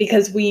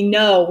because we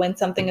know when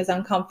something is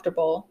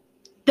uncomfortable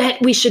that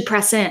we should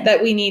press in,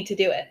 that we need to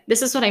do it.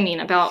 This is what I mean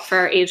about for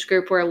our age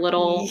group. We're a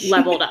little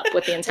leveled up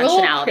with the intentionality. We're a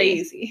little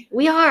crazy.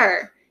 We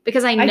are,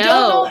 because I know. I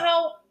don't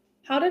know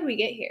how did we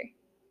get here?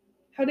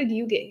 How did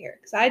you get here?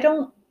 Because I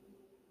don't.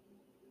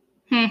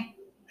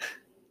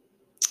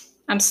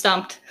 I'm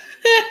stumped.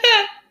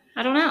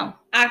 I don't know.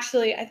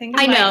 Actually, I think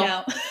I might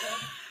know.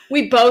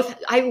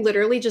 I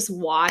literally just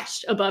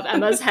watched above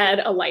Emma's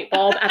head a light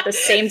bulb at the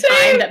same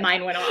time that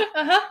mine went off.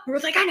 We were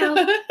like, I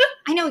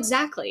know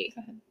exactly.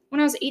 When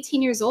I was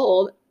 18 years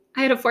old,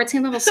 I had a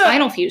 14-level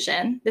spinal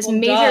fusion, this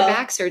major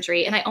back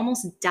surgery, and I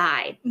almost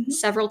died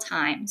several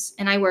times.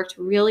 And I worked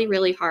really,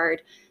 really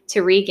hard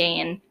to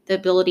regain the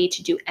ability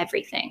to do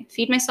everything.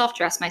 Feed myself,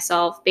 dress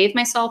myself, bathe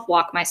myself,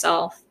 walk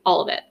myself,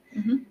 all of it.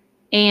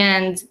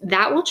 And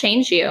that will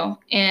change you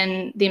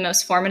in the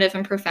most formative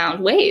and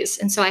profound ways.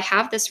 And so I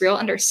have this real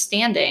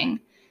understanding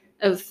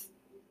of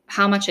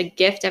how much a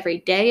gift every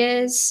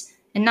day is.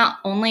 And not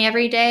only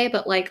every day,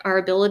 but like our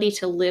ability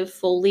to live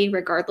fully,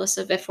 regardless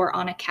of if we're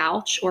on a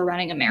couch or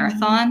running a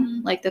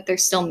marathon, like that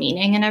there's still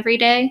meaning in every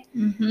day.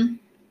 And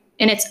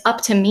it's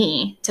up to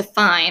me to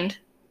find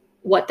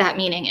what that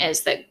meaning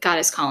is that God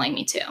is calling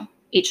me to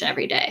each and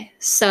every day.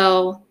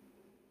 So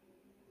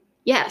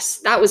yes,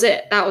 that was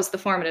it. That was the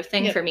formative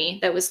thing for me.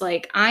 That was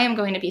like, I am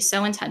going to be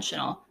so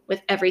intentional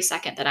with every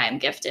second that I am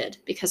gifted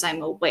because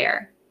I'm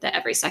aware that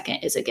every second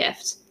is a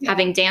gift.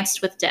 Having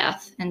danced with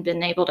death and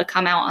been able to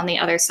come out on the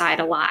other side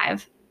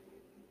alive,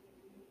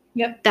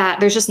 Yep. that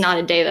there's just not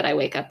a day that I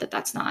wake up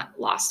that's not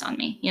lost on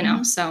me, you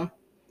know? So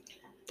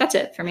that's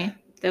it for me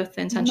with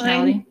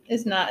intentionality. Mine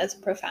is not as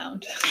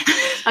profound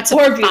That's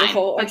or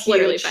beautiful That's or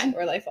literally huge fine.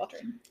 or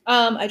life-altering.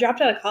 I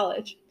dropped out of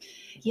college.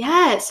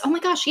 Yes. Oh my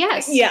gosh,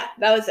 yes. Yeah,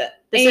 that was it.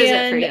 This is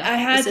it for you. I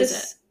had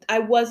I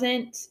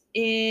wasn't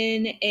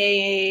in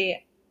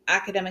a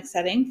academic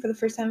setting for the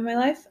first time in my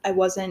life. I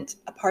wasn't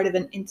a part of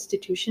an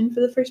institution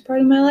for the first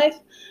time in my life.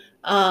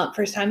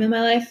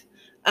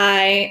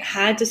 I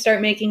had to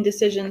start making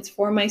decisions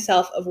for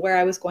myself of where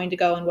I was going to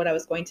go and what I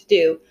was going to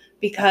do,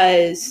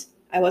 because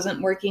I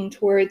wasn't working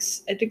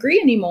towards a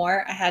degree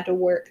anymore. I had to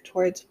work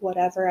towards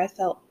whatever I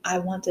felt I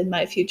wanted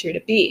my future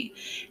to be.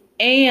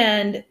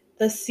 And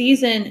the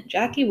season,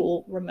 Jackie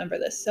will remember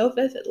this so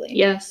vividly.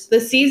 Yes.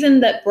 The season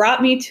that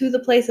brought me to the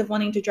place of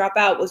wanting to drop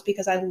out was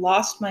because I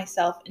lost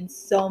myself in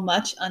so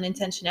much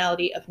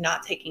unintentionality of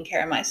not taking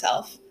care of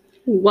myself.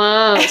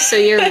 Whoa. So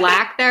your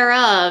lack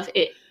thereof,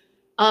 it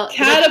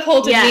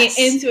catapulted me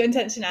into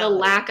intentionality. The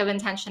lack of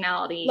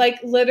intentionality. Like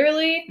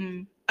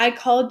literally, I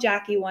called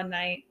Jackie one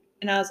night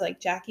and I was like,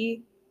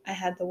 Jackie, I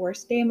had the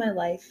worst day of my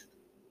life.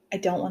 I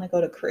don't want to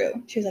go to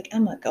crew. She was like,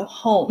 Emma, go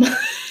home.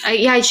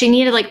 She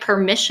needed like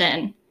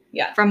permission.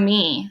 Yeah. From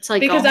me to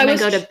like because go home and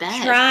go to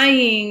bed.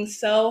 Trying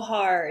so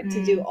hard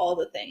to do all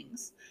the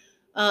things.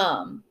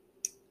 And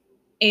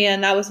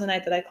that was the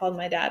night that I called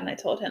my dad and I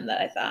told him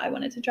that I thought I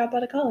wanted to drop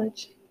out of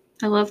college.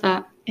 I love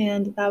that.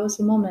 And that was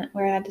the moment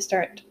where I had to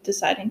start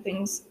deciding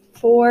things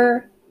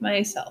for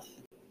myself.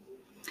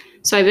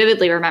 So I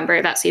vividly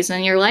remember that season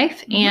in your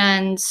life,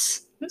 and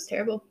it was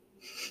terrible.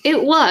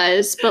 It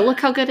was, but look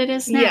how good it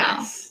is now.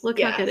 Yes.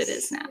 Look how good it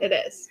is now. It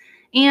is.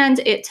 And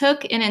it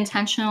took an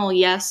intentional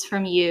yes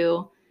from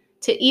you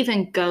to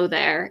even go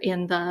there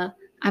in the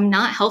I'm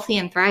not healthy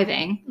and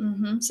thriving.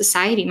 Mm-hmm.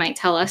 Society might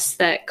tell us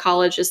that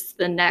college is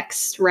the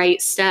next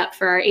right step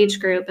for our age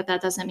group, but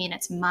that doesn't mean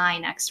it's my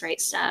next right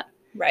step.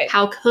 Right.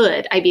 How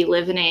could I be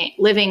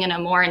living in a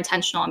more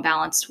intentional and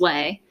balanced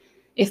way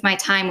if my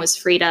time was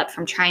freed up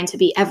from trying to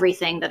be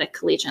everything that a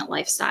collegiate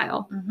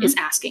lifestyle is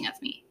asking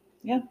of me?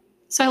 Yeah.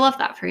 So I love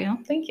that for you.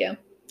 Thank you.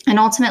 And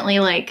ultimately,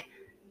 like,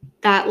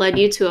 that led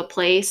you to a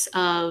place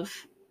of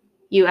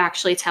you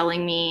actually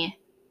telling me,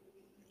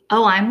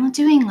 oh, I'm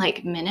doing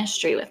like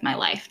ministry with my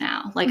life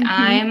now. Like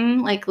I'm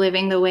like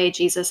living the way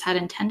Jesus had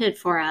intended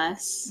for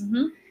us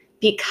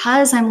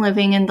because I'm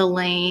living in the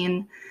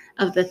lane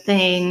of the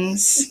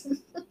things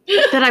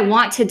that I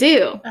want to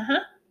do.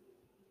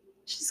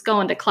 Just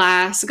going to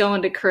class,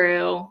 going to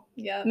crew.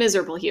 Yeah.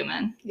 Miserable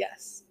human.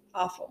 Yes.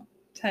 Awful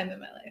time in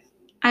my life.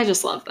 I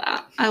just love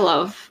that. I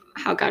love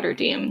how God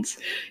redeemed.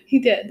 He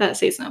did. That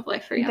season of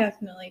life for you. He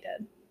definitely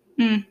did.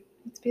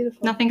 It's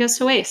beautiful. Nothing goes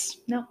to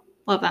waste. No.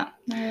 Love that.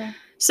 No.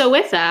 So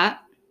with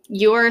that,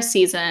 your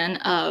season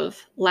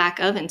of lack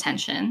of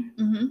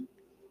intention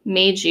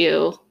made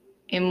you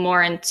a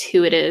more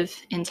intuitive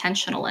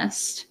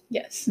intentionalist.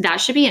 Yes. That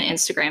should be an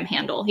Instagram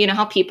handle. You know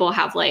how people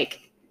have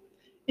like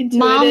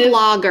mom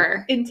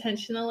blogger.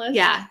 Intentionalist?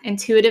 Yeah,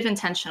 intuitive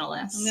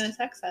intentionalist. I'm going to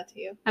text that to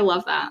you. I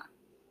love that.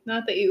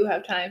 Not that you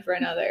have time for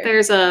another.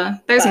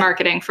 There's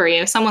marketing for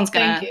you. Someone's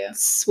going to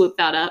swoop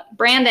that up.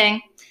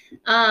 Branding.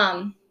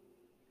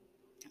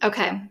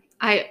 Okay.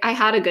 I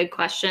had a good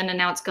question and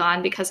now it's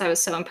gone because I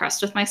was so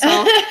impressed with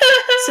myself.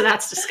 So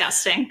that's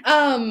disgusting.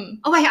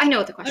 I know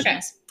what the question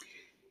is.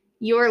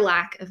 Your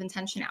lack of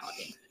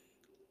intentionality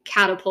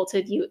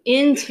catapulted you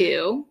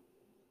into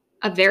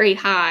a very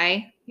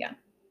high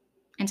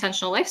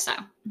intentional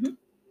lifestyle.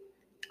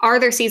 Are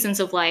there seasons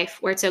of life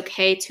where it's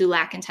okay to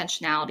lack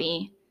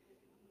intentionality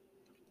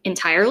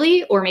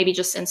entirely, or maybe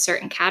just in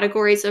certain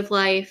categories of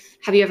life?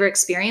 Have you ever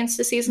experienced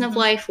a season of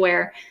life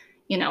where,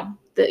 you know,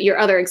 your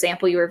other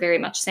example, you were very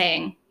much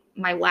saying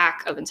my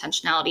lack of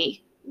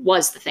intentionality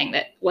was the thing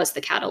that was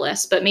the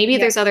catalyst, but maybe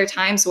there's other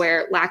times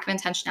where lack of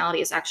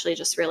intentionality is actually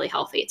just really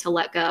healthy to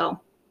let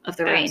go of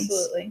the reins.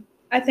 Absolutely.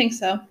 I think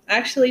so. I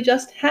actually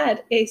just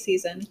had a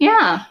season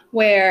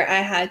where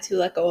I had to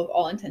let go of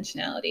all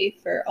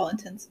intentionality for all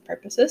intents and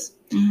purposes.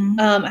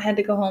 I had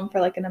to go home for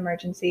like an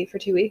emergency for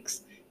 2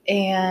 weeks,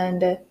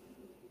 and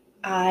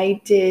I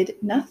did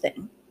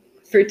nothing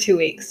for 2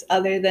 weeks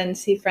other than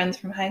see friends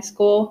from high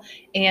school,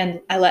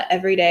 and I let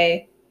every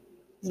day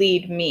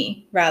lead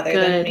me rather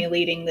than me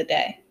leading the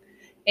day.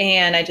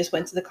 And I just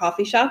went to the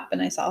coffee shop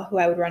and I saw who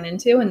I would run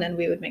into, and then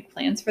we would make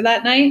plans for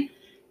that night.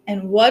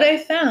 And what I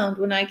found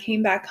when I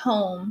came back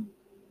home,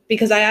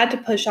 because I had to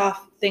push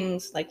off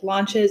things like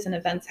launches and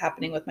events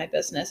happening with my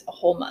business a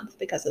whole month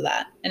because of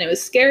that. And it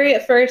was scary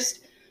at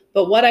first,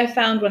 but what I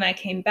found when I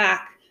came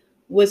back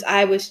was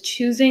I was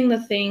choosing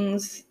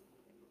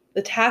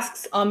the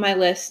tasks on my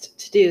list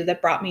to do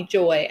that brought me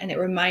joy, and it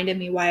reminded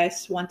me why I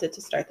wanted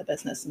to start the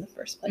business in the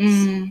first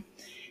place.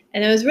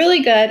 And it was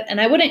really good,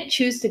 and I wouldn't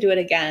choose to do it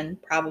again,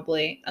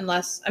 probably,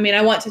 unless,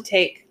 I want to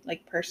take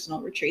like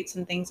personal retreats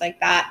and things like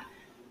that.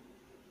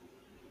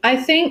 I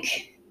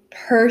think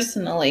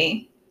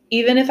personally,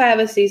 even if I have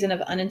a season of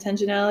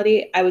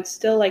unintentionality, I would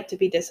still like to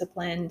be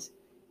disciplined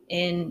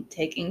in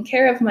taking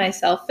care of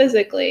myself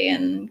physically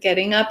and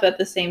getting up at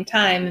the same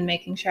time and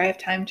making sure I have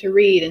time to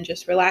read and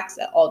just relax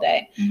all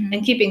day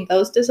and keeping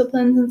those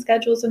disciplines and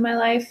schedules in my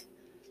life.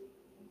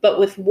 But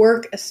with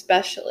work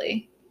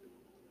especially,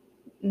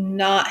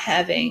 not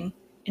having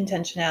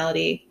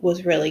intentionality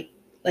was really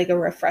like a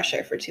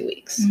refresher for 2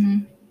 weeks.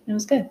 It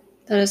was good.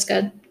 That is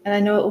good. And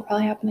I know it will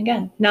probably happen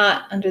again.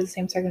 Not under the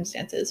same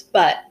circumstances,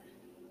 but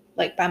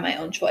like by my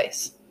own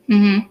choice.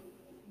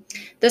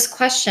 This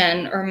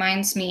question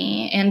reminds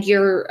me, and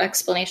your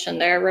explanation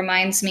there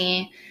reminds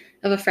me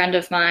of a friend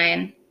of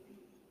mine.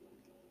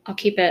 I'll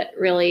keep it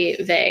really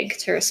vague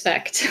to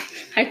respect.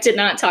 I did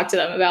not talk to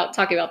them about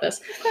talking about this,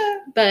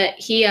 but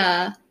he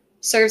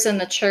serves in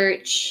the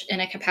church in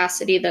a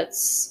capacity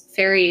that's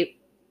fairly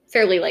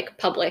like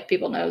public.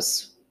 People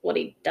knows what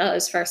he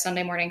does for our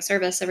Sunday morning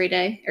service every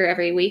day or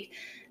every week.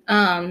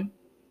 And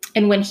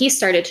when he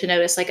started to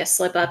notice like a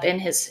slip up in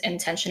his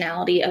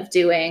intentionality of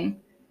doing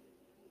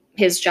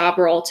his job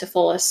role to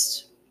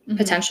fullest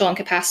potential and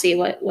capacity,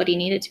 what he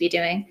needed to be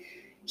doing,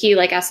 he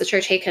like asked the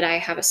church, hey, could I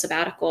have a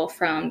sabbatical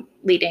from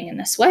leading in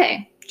this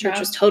way? Church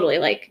was totally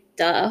like,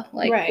 duh,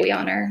 like we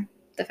honor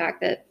the fact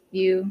that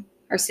you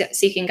are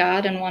seeking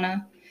God and want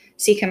to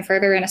seek him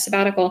further in a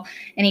sabbatical.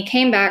 And he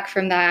came back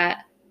from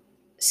that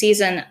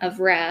season of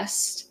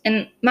rest.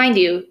 And mind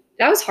you,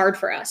 that was hard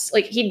for us.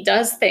 Like he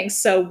does things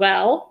so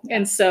well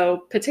and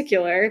so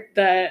particular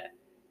that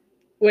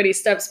when he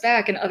steps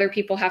back and other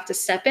people have to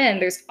step in,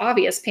 there's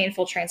obvious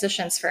painful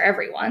transitions for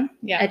everyone.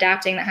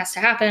 Adapting that has to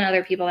happen.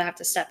 Other people that have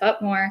to step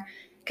up more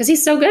because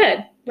he's so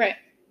good. Right.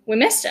 We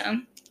missed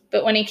him.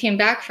 But when he came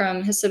back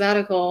from his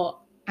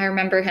sabbatical, I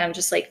remember him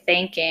just like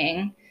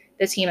thanking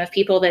the team of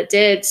people that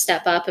did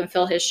step up and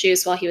fill his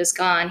shoes while he was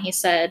gone. He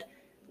said,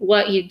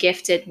 what you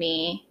gifted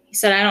me. He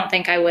said, I don't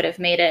think I would have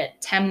made it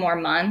 10 more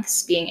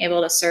months being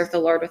able to serve the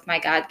Lord with my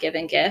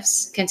God-given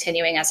gifts,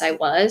 continuing as I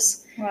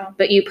was. Wow.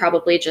 But you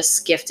probably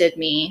just gifted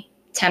me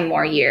 10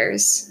 more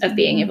years of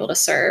being able to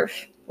serve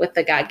with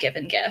the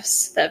God-given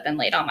gifts that have been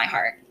laid on my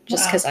heart.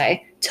 Just because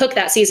I took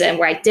that season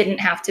where I didn't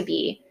have to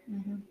be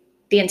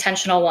the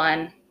intentional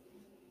one,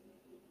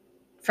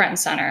 front and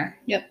center.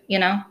 You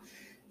know?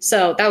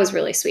 So that was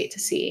really sweet to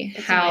see.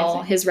 That's how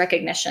amazing. His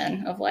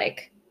recognition of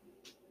like,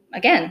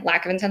 again,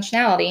 lack of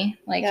intentionality.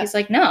 Like he's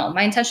like, no,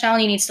 my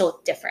intentionality needs to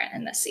look different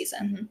in this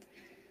season.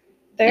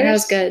 And that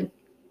was good.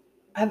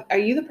 Are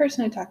you the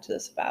person who talked to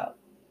this about?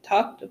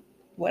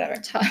 Whatever.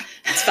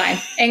 It's fine.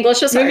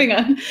 English is hard. Moving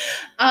on.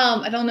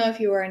 I don't know if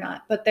you were or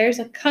not, but there's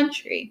a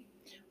country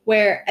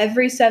where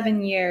every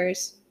 7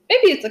 years,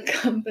 maybe it's a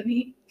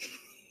company.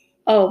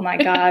 Oh my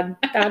God.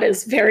 That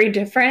is very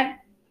different.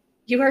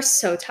 You are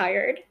so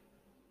tired.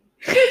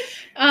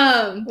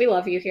 We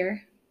love you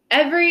here.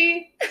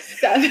 Every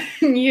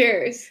 7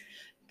 years,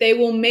 they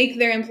will make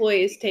their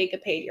employees take a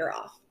paid year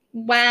off.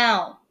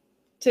 Wow.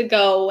 To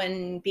go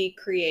and be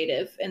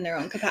creative in their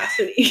own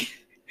capacity.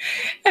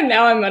 And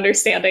now I'm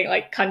understanding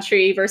like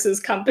country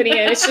versus company.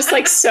 And it's just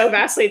like so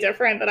vastly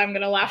different that I'm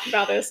going to laugh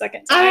about it a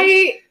second time.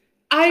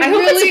 I hope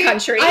really, it's a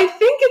country. I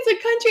think it's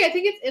a country. I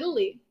think it's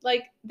Italy.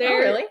 Like they're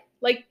really?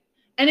 Like,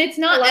 and it's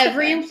not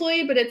every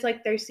employee, but it's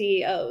like their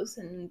CEOs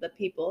and the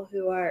people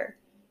who are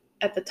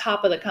at the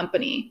top of the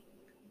company.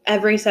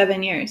 Every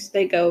 7 years,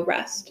 they go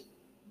rest.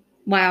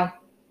 Wow.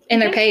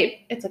 And they're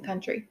paid. It's a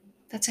country.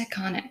 That's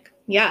iconic.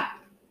 Yeah.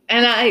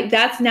 And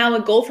that's now a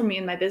goal for me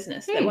in my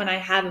business, that when I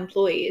have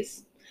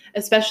employees,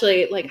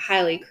 especially like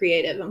highly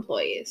creative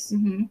employees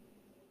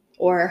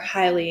or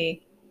high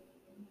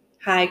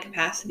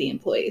capacity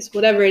employees,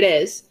 whatever it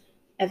is,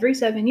 every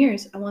 7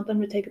 years, I want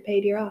them to take a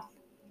paid year off.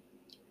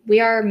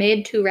 We are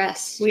made to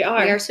rest. We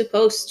are. We are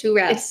supposed to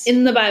rest. It's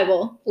in the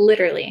Bible.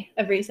 Literally.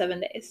 Every 7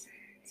 days.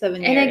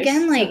 7 years. And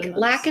again, like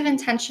lack of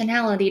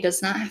intentionality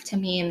does not have to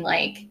mean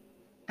like,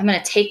 I'm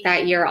going to take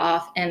that year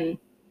off and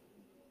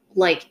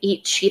like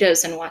eat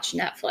Cheetos and watch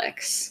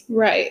Netflix.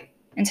 Right.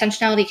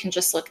 Intentionality can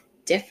just look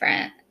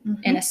different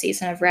in a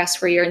season of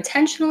rest where you're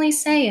intentionally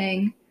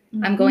saying,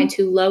 I'm going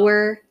to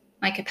lower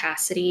my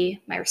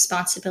capacity, my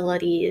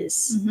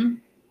responsibilities,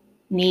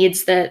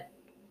 needs that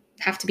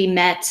have to be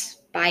met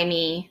by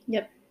me.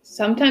 Yep.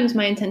 Sometimes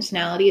my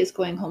intentionality is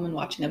going home and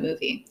watching a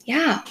movie.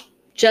 Yeah.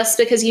 Just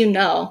because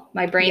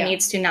my brain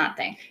needs to not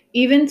think.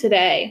 Even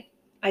today,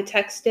 I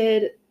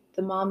texted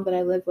the mom that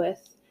I live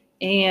with,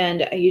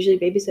 and I usually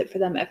babysit for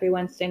them every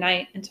Wednesday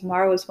night, and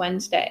tomorrow is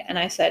Wednesday. And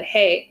I said,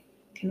 hey,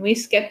 can we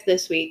skip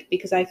this week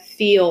because I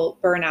feel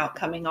burnout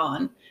coming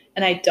on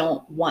and I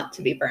don't want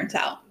to be burnt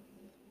out.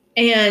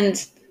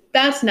 And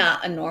that's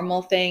not a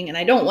normal thing. And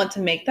I don't want to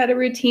make that a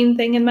routine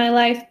thing in my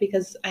life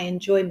because I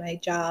enjoy my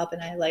job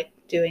and I like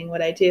doing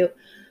what I do.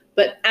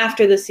 But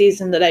after the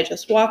season that I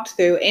just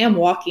am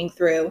walking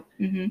through,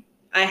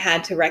 I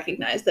had to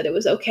recognize that it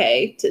was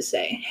okay to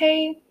say,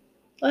 hey,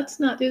 let's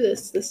not do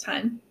this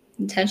time.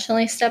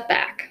 Intentionally step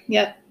back.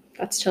 Yep.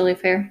 That's totally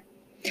fair.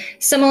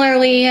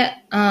 Similarly,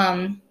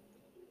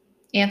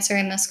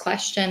 answering this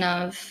question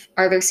of,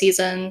 are there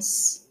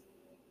seasons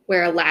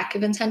where a lack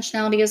of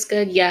intentionality is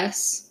good?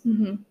 Yes.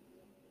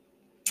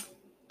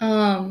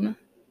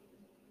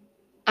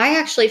 I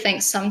actually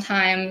think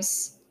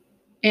sometimes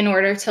in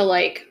order to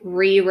like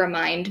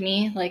remind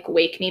me, like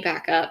wake me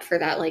back up for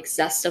that like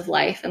zest of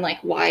life and like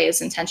why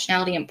is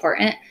intentionality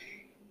important,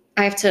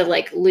 I have to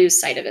like lose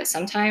sight of it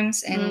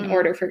sometimes in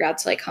order for God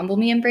to like humble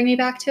me and bring me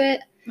back to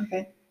it.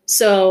 Okay.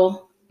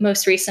 So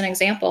most recent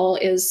example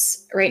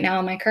is right now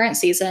in my current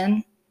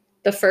season,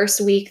 the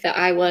first week that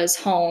I was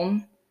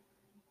home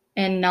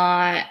and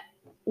not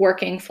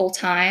working full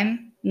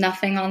time,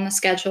 nothing on the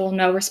schedule,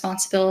 no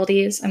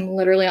responsibilities. I'm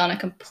literally on a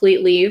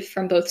complete leave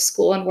from both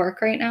school and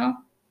work right now.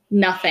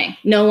 Nothing.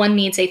 No one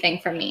needs a thing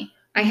from me.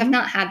 I have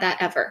not had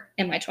that ever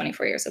in my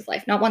 24 years of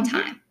life. Not one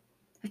time.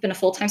 I've been a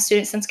full-time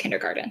student since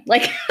kindergarten.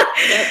 Like,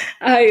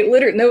 I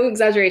literally, no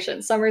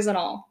exaggeration, summers and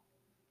all.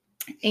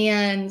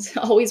 And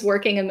always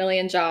working a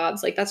million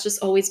jobs. Like, that's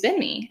just always been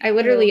me. I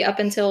literally, up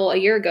until a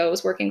year ago,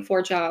 was working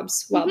 4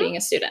 jobs while being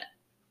a student.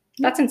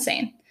 That's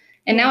insane.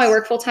 And now I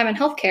work full-time in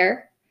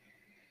healthcare.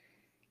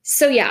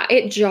 So yeah,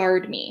 it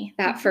jarred me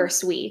that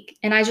first week.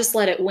 And I just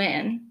let it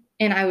win.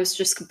 And I was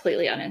just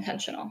completely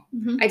unintentional.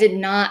 I did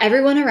not,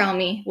 everyone around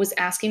me was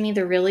asking me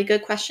the really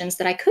good questions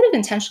that I could have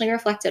intentionally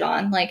reflected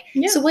on. Like,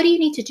 so what do you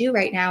need to do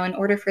right now in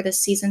order for this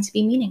season to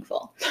be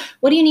meaningful?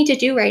 What do you need to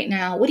do right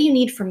now? What do you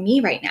need from me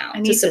right now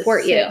to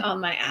support you? On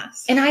my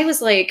ass. And I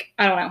was like,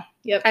 I don't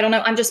know. I don't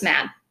know. I'm just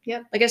mad.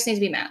 Like, I just need to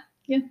be mad.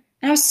 And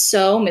I was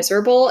so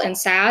miserable and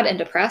sad and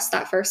depressed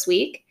that first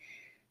week.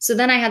 So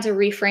then I had to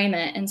reframe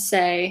it and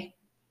say,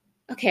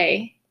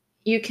 okay,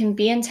 you can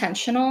be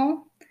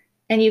intentional.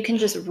 And you can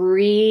just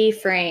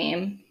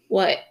reframe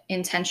what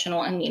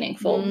intentional and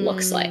meaningful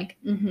looks like.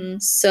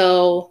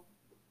 So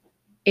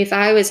if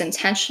I was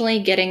intentionally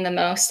getting the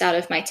most out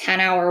of my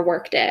 10-hour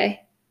workday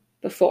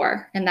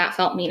before, and that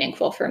felt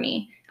meaningful for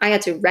me, I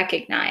had to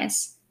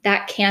recognize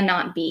that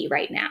cannot be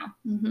right now.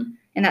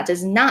 And that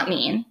does not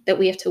mean that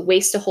we have to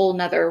waste a whole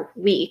nother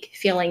week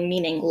feeling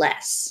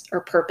meaningless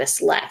or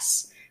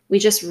purposeless. We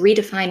just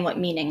redefine what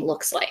meaning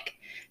looks like.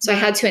 So I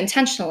had to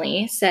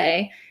intentionally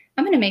say,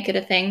 I'm going to make it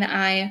a thing that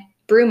I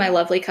brew my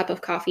lovely cup of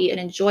coffee and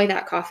enjoy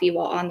that coffee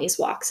while on these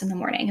walks in the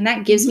morning. And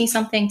that gives me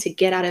something to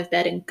get out of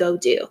bed and go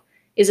do.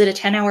 Is it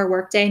a 10-hour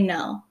workday?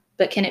 No.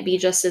 But can it be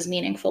just as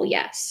meaningful?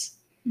 Yes.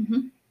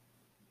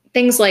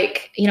 Things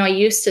like, you know, I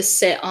used to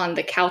sit on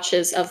the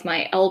couches of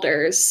my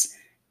elders'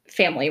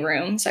 family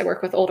rooms. I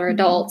work with older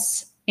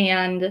adults.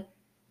 And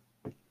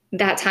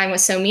that time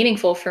was so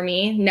meaningful for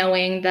me,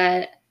 knowing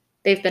that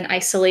they've been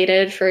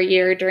isolated for a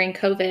year during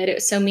COVID. It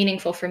was so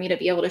meaningful for me to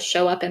be able to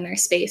show up in their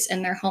space,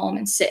 in their home,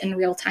 and sit in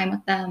real time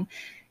with them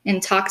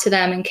and talk to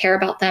them and care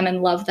about them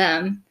and love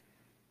them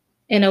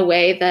in a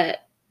way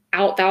that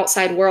the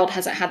outside world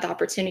hasn't had the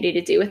opportunity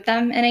to do with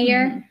them in a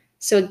year.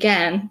 So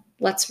again,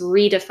 let's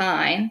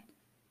redefine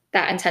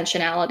that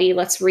intentionality.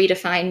 Let's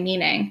redefine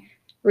meaning.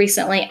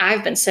 Recently,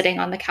 I've been sitting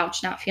on the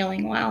couch not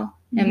feeling well,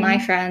 and my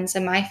friends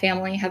and my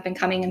family have been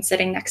coming and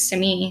sitting next to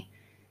me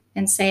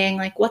and saying,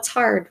 like, what's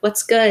hard?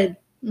 What's good?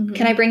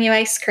 Can I bring you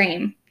ice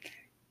cream?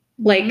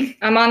 Like,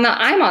 I'm on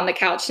the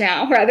couch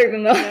now rather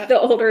than the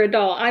older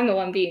adult. I'm the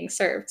one being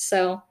served.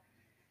 So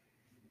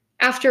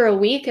after a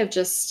week of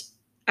just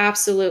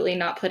absolutely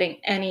not putting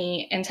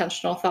any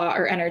intentional thought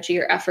or energy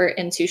or effort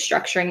into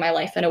structuring my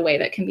life in a way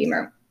that can be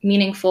more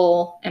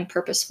meaningful and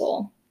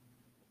purposeful,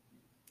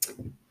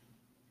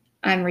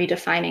 I'm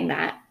redefining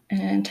that in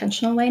an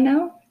intentional way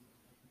now.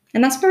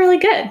 And that's been really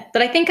good.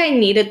 But I think I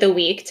needed the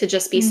week to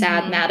just be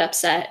sad, mad,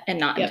 upset, and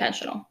not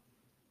intentional.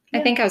 I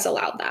think I was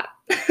allowed that.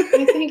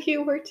 I think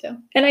you were too.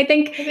 And I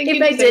think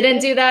if I didn't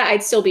do that,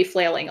 I'd still be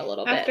flailing a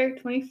little bit. After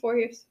 24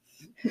 years.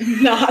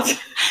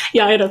 Not.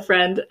 Yeah, I had a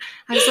friend.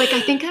 I was like,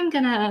 I think I'm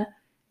going to,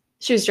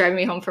 she was driving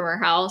me home from her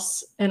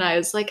house. And I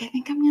was like, I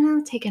think I'm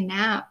going to take a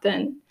nap.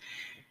 And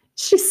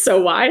she's so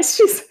wise.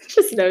 She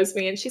just knows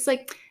me. And she's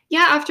like,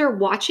 yeah, after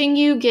watching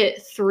you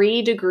get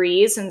 3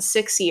 degrees in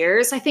 6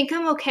 years, I think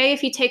I'm okay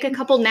if you take a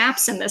couple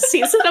naps in this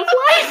season of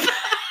life.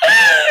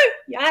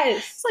 Yes.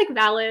 It's like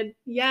valid.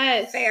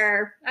 Yes.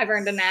 Fair. I've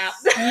earned a nap.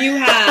 You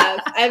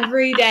have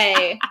every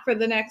day for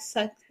the next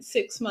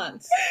 6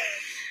 months.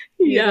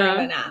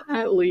 Yeah. A nap.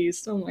 At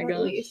least. Oh my gosh.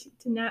 At least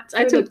naps.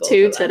 I took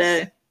 2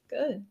 today.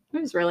 Good.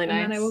 It was really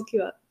nice. And then I woke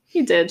you up.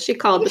 You did. She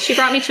brought me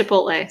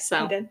Chipotle.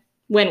 So I did.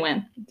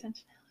 Win-win.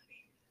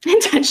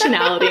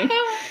 Intentionality.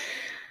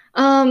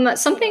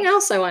 Something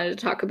else I wanted to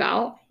talk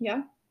about.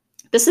 Yeah.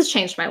 This has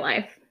changed my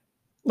life.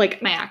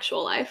 Like my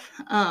actual life.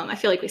 I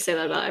feel like we say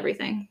that about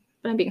everything,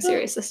 but I'm being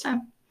serious this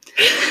time.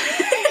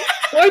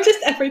 Or just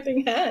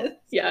everything has.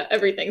 Yeah,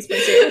 everything's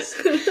been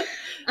serious.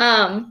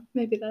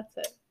 Maybe that's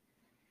it.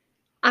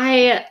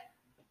 I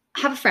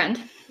have a friend.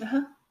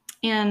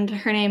 And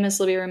her name is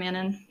Libby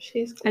Romanen.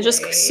 She's great. I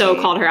just so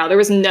called her out. There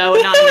was no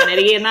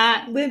anonymity in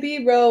that. Libby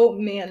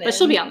Romanen. But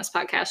she'll be on this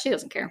podcast. She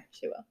doesn't care.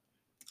 She will.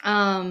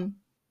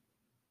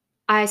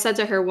 I said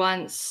to her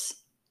once,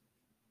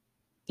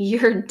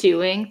 you're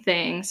doing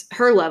things.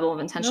 Her level of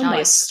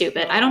intentionality is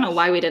stupid. I don't know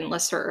why we didn't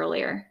list her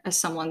earlier as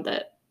someone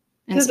that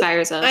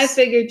inspires us. I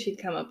figured she'd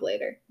come up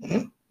later.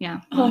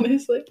 Yeah.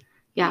 Honestly.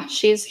 Yeah,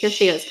 she is.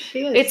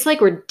 It's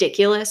like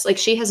ridiculous. Like,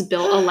 she has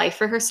built a life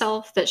for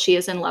herself that she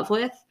is in love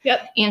with.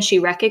 Yep. And she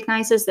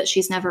recognizes that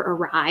she's never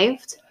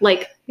arrived.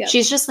 Like,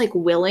 she's just like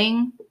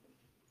willing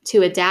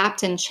to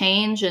adapt and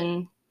change.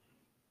 And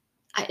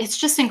it's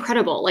just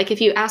incredible. Like, if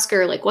you ask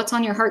her, like, what's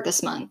on your heart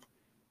this month?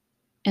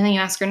 And then you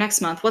ask her next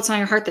month, what's on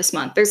your heart this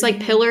month? There's like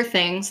pillar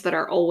things that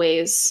are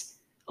always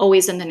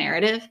in the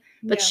narrative.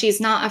 But she's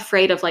not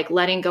afraid of like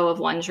letting go of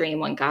one dream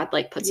when God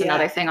like puts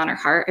another thing on her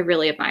heart. I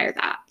really admire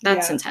that.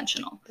 That's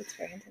intentional. That's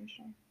very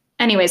intentional.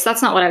 Anyways,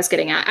 that's not what I was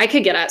getting at. I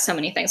could get at so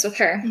many things with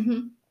her.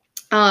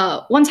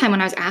 One time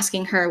when I was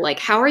asking her, like,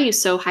 how are you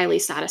so highly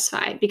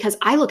satisfied? Because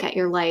I look at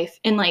your life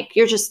and like,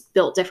 you're just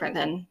built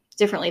differently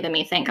than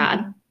me. Thank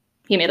God.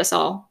 He made us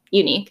all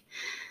unique.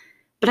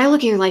 But I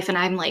look at your life and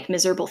I'm like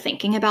miserable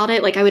thinking about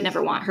it. Like, I would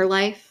never want her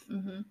life.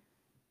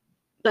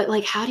 But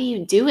like, how do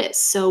you do it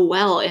so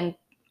well? And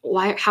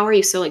how are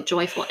you so like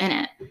joyful in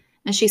it?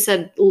 And she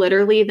said,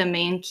 literally the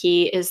main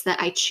key is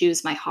that I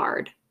choose my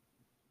hard.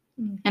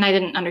 And I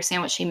didn't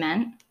understand what she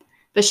meant,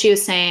 but she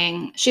was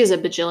saying she has a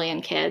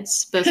bajillion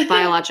kids, both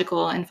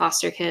biological and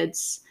foster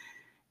kids.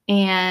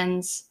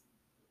 And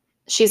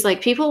she's like,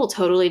 people will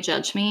totally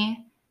judge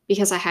me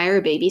because I hire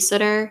a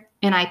babysitter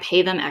and I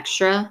pay them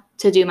extra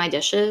to do my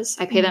dishes.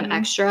 I pay them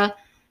extra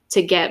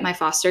to get my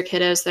foster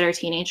kiddos that are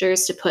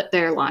teenagers to put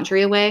their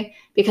laundry away,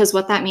 because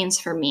what that means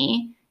for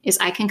me is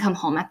I can come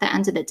home at the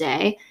end of the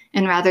day,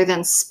 and rather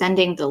than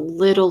spending the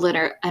little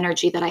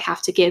energy that I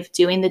have to give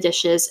doing the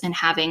dishes and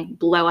having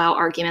blowout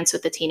arguments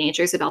with the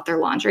teenagers about their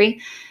laundry,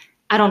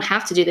 I don't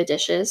have to do the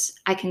dishes.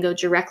 I can go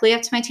directly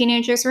up to my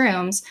teenagers'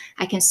 rooms.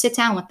 I can sit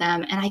down with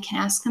them and I can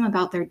ask them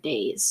about their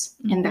days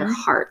and their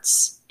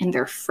hearts and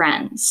their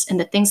friends and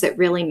the things that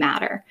really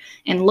matter,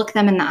 and look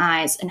them in the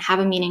eyes and have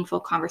a meaningful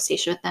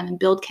conversation with them and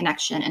build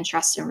connection and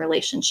trust and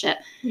relationship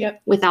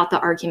without the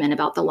argument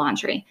about the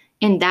laundry.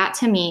 And that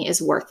to me is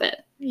worth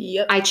it.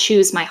 I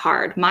choose my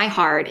hard. My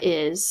hard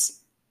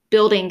is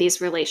building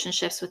these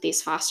relationships with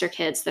these foster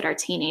kids that are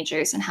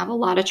teenagers and have a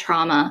lot of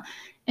trauma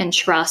and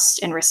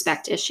trust and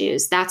respect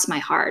issues. That's my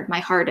hard. My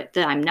hard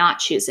that I'm not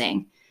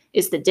choosing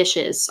is the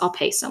dishes. I'll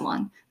pay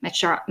someone.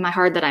 My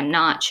hard that I'm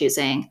not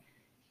choosing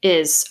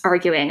is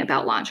arguing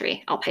about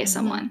laundry. I'll pay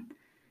someone.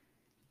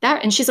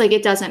 And she's like,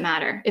 it doesn't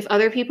matter. If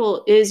other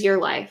people is your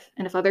life,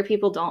 and if other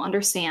people don't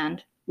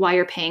understand why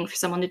you're paying for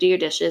someone to do your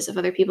dishes, if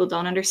other people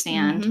don't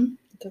understand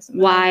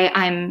why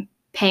I'm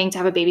paying to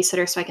have a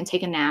babysitter so I can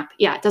take a nap,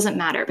 it doesn't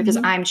matter, because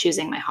I'm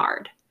choosing my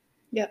hard.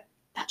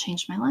 That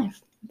changed my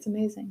life. It's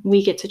amazing.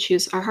 We get to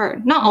choose our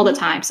hard. Not all the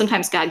time.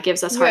 Sometimes God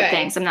gives us hard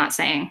things. I'm not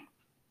saying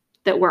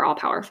that we're all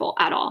powerful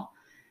at all.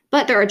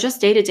 But there are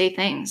just day-to-day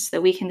things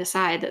that we can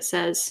decide that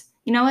says,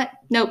 you know what?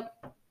 Nope,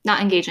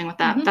 not engaging with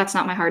that. That's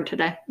not my hard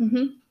today.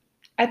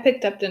 I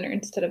picked up dinner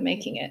instead of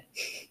making it.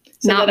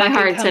 So not my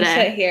hard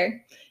today. Sit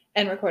here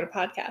and record a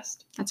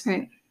podcast. That's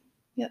great.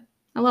 Yep.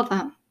 I love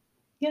that.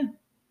 Yeah.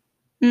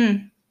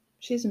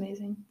 She's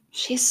amazing.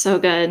 She's so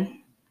good.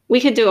 We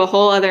could do a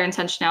whole other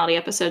intentionality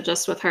episode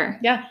just with her.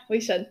 Yeah,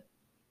 we should.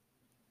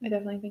 I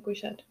definitely think we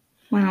should.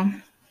 Wow.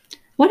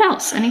 What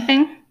else?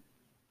 Anything?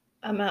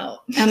 I'm out.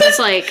 I'm just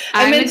like,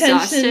 I'm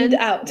exhausted.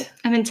 Out.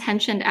 I'm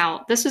intentioned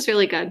out. This was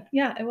really good.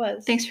 Yeah, it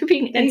was. Thanks for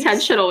being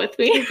intentional with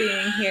me. For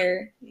being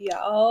here,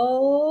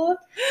 y'all.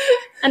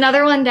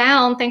 Another one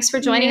down. Thanks for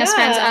joining us,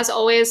 friends. As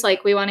always,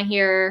 like, we want to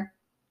hear,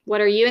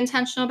 what are you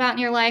intentional about in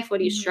your life?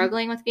 What are you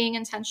struggling with being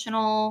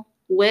intentional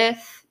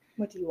with?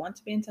 What do you want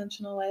to be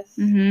intentional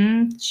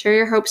with? Share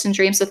your hopes and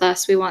dreams with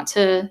us. We want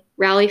to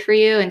rally for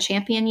you and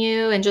champion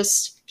you and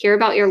just hear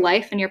about your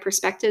life and your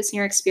perspectives and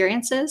your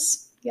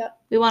experiences.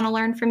 We want to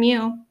learn from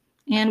you.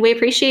 And we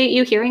appreciate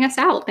you hearing us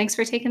out. Thanks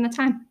for taking the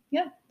time.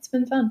 Yeah, it's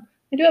been fun.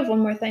 I do have one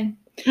more thing.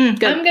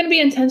 Good. I'm going to be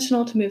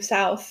intentional to move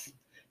south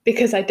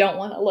because I don't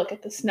want to look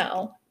at the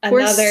snow.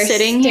 We're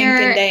sitting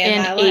here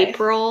in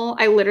April.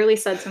 I literally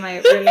said to my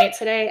roommate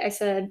today, I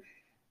said,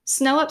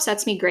 snow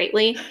upsets me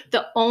greatly.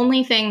 The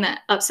only thing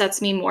that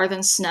upsets me more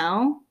than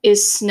snow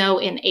is snow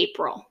in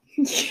April.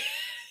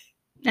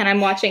 And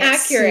I'm watching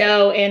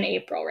snow in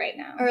April right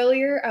now.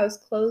 Earlier, I was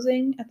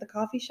closing at the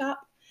coffee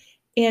shop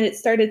and it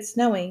started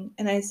snowing.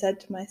 And I said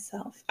to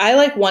myself,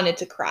 I wanted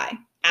to cry.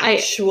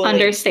 Actually, I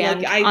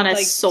understand on a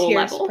soul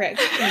level.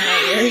 Pricked in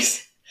my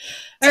ears.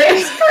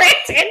 Tears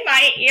pricked in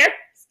my ears.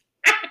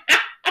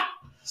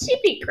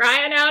 She'd be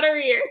crying out her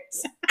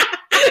ears.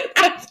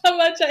 That's how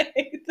much I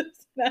hate the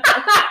snow.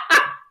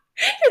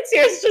 The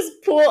tears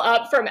just pool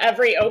up from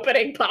every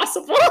opening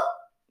possible.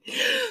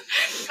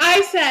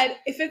 I said,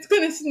 if it's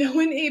going to snow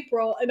in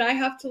April and I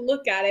have to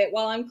look at it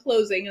while I'm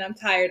closing and I'm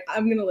tired,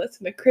 I'm going to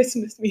listen to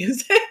Christmas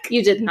music.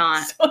 You did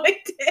not. So I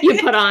did. You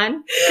put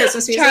on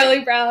Christmas music?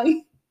 Charlie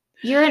Brown.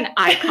 You're an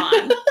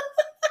icon.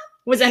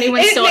 Was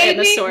anyone still in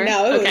the store?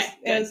 No,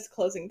 it was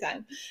closing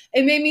time.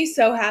 It made me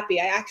so happy.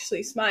 I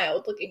actually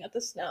smiled looking at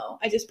the snow.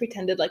 I just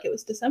pretended like it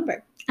was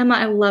December. Emma,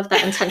 I love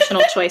that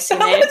intentional choice you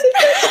made.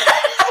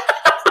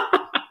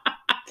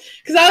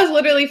 Because I was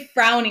literally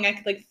frowning. I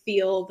could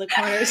feel the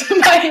corners of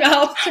my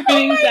mouth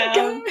turning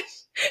down. Gosh.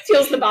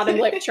 Feels the bottom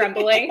lip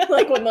trembling,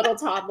 like when little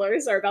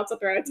toddlers are about to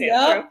throw a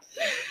tantrum.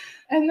 Yep.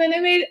 And then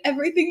it made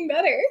everything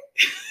better.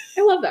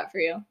 I love that for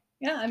you.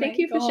 Yeah, thank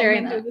you for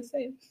sharing that. Do the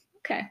same.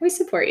 Okay, we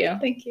support you.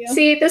 Thank you.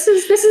 See, this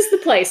is the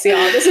place, y'all.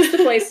 This is the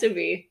place to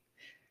be.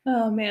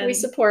 Oh man, we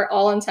support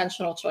all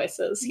intentional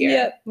choices here.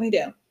 Yep, we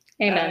do.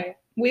 Amen.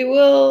 We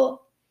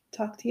will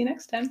talk to you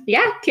next time.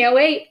 Yeah, can't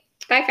wait.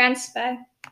 Bye, friends. Bye.